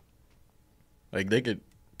year. Like, they could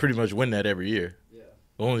pretty much win that every year. Yeah.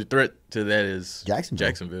 The only threat to that is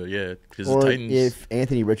Jacksonville, yeah. Because the Titans, if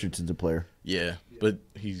Anthony Richardson's a player. Yeah, but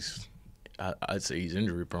I'd say he's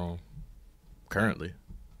injury prone currently.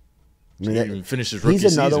 I mean, he even finished his rookie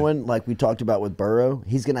he's another season. one, like we talked about with Burrow.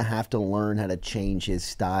 He's going to have to learn how to change his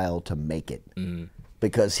style to make it.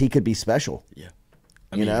 Because he could be special. Yeah.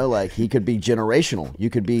 You know, like he could be generational. You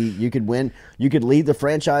could win. You could lead the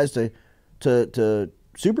franchise to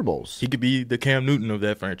Super Bowls. He could be the Cam Newton of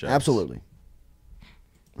that franchise. Absolutely.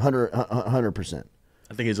 100%.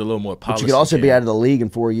 I think he's a little more polished. But you could also be out of the league in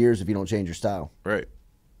 4 years if you don't change your style. Right.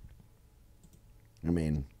 I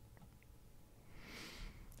mean,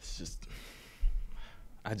 it's just,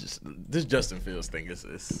 this Justin Fields thing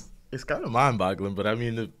is it's kind of mind-boggling. But I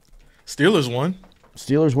mean, the Steelers won.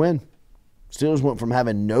 Steelers win. Steelers went from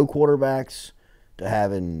having no quarterbacks to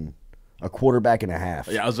having a quarterback and a half.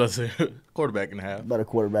 Yeah, I was about to say quarterback and a half. About a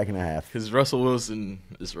quarterback and a half. Because Russell Wilson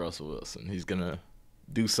is Russell Wilson. He's going to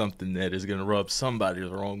do something that is going to rub somebody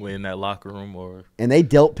the wrong way in that locker room. And they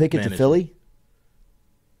dealt Pickett to Philly?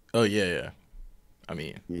 Oh, yeah. I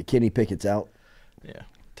mean. Yeah, Kenny Pickett's out. Yeah,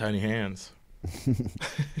 tiny hands.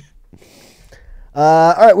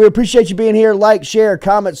 All right, we appreciate you being here. Like, share,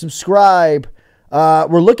 comment, subscribe.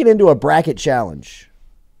 We're looking into a bracket challenge.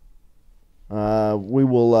 We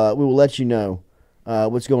will let you know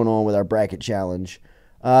what's going on with our bracket challenge.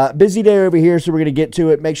 Busy day over here, so we're going to get to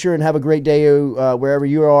it. Make sure and have a great day wherever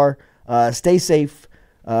you are. Stay safe.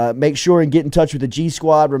 Make sure and get in touch with the G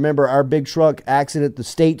Squad. Remember, our big truck accident, the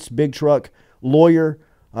state's big truck lawyer,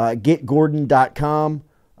 getgordon.com.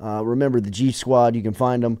 Remember the G Squad. You can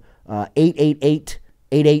find them.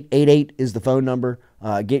 888-8888 is the phone number.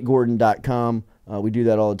 Getgordon.com. We do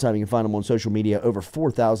that all the time. You can find them on social media. Over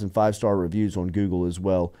 4,000 five-star reviews on Google as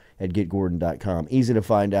well at getgordon.com. Easy to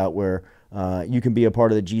find out where you can be a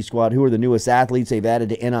part of the G Squad. Who are the newest athletes they've added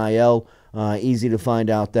to NIL? Easy to find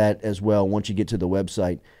out that as well once you get to the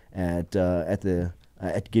website at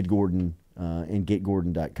getgordon and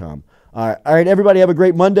getgordon.com. All right, everybody have a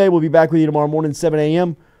great Monday. We'll be back with you tomorrow morning, 7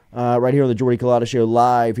 a.m. Right here on the Jordy Culotta Show,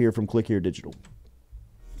 live here from Click Here Digital.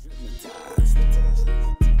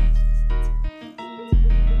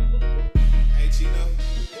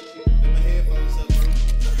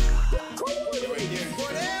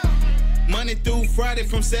 Monday through Friday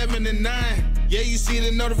from 7 to 9. Yeah, you see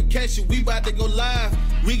the notification, we about to go live.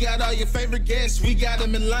 We got all your favorite guests, we got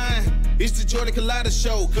them in line. It's the Jordy Culotta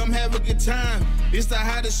Show, come have a good time. It's the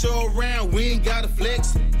hottest show around, we ain't got to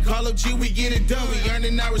flex. Call up G, we get it done, we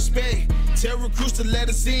earning our respect. Tell recruits to let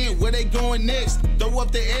us in, where they going next. Throw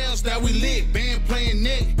up the L's, now we lit, band playing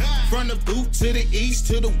neck. From the boot to the east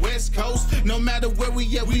to the west coast. No matter where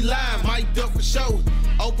we at, we live, mic'd up for show.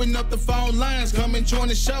 Open up the phone lines, come and join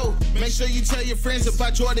the show. Make sure you tell your friends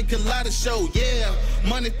about Jordy Culotta Show, yeah.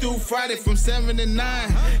 Monday through Friday from 7 to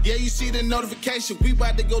 9. Yeah, you see the notification, we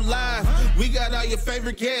about to go live. We got all your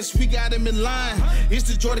favorite guests, we got them in line. It's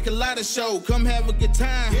the Jordy Culotta Show, come have a good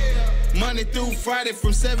time. Monday through Friday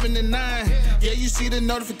from 7 to 9. Yeah, you see the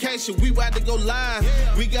notification, we about to go live.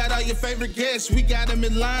 We got all your favorite guests, we got them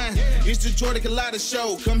in line. It's the Jordy Culotta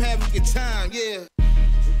Show, come have a good time, yeah.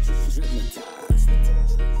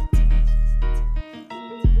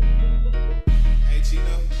 Hey, Chino,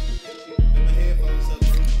 put my headphones up,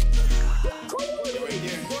 bro.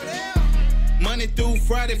 Monday through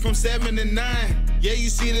Friday from 7 to 9. Yeah, you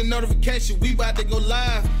see the notification, we about to go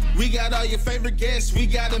live. We got all your favorite guests, we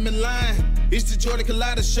got them in line. It's the Jordy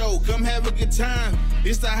Culotta Show, come have a good time.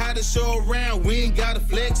 It's the hottest show around, we ain't got to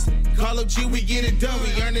flex. Call up G, we get it done,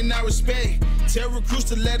 we earning our respect. Tell recruits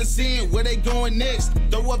to let us in, where they going next.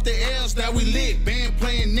 Throw up the L's, now we lit, band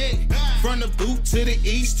playing neck. From the boot to the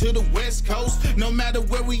east to the west coast. No matter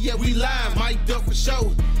where we at, we live, mic'd up for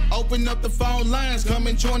show. Open up the phone lines, come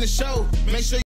and join the show. Make sure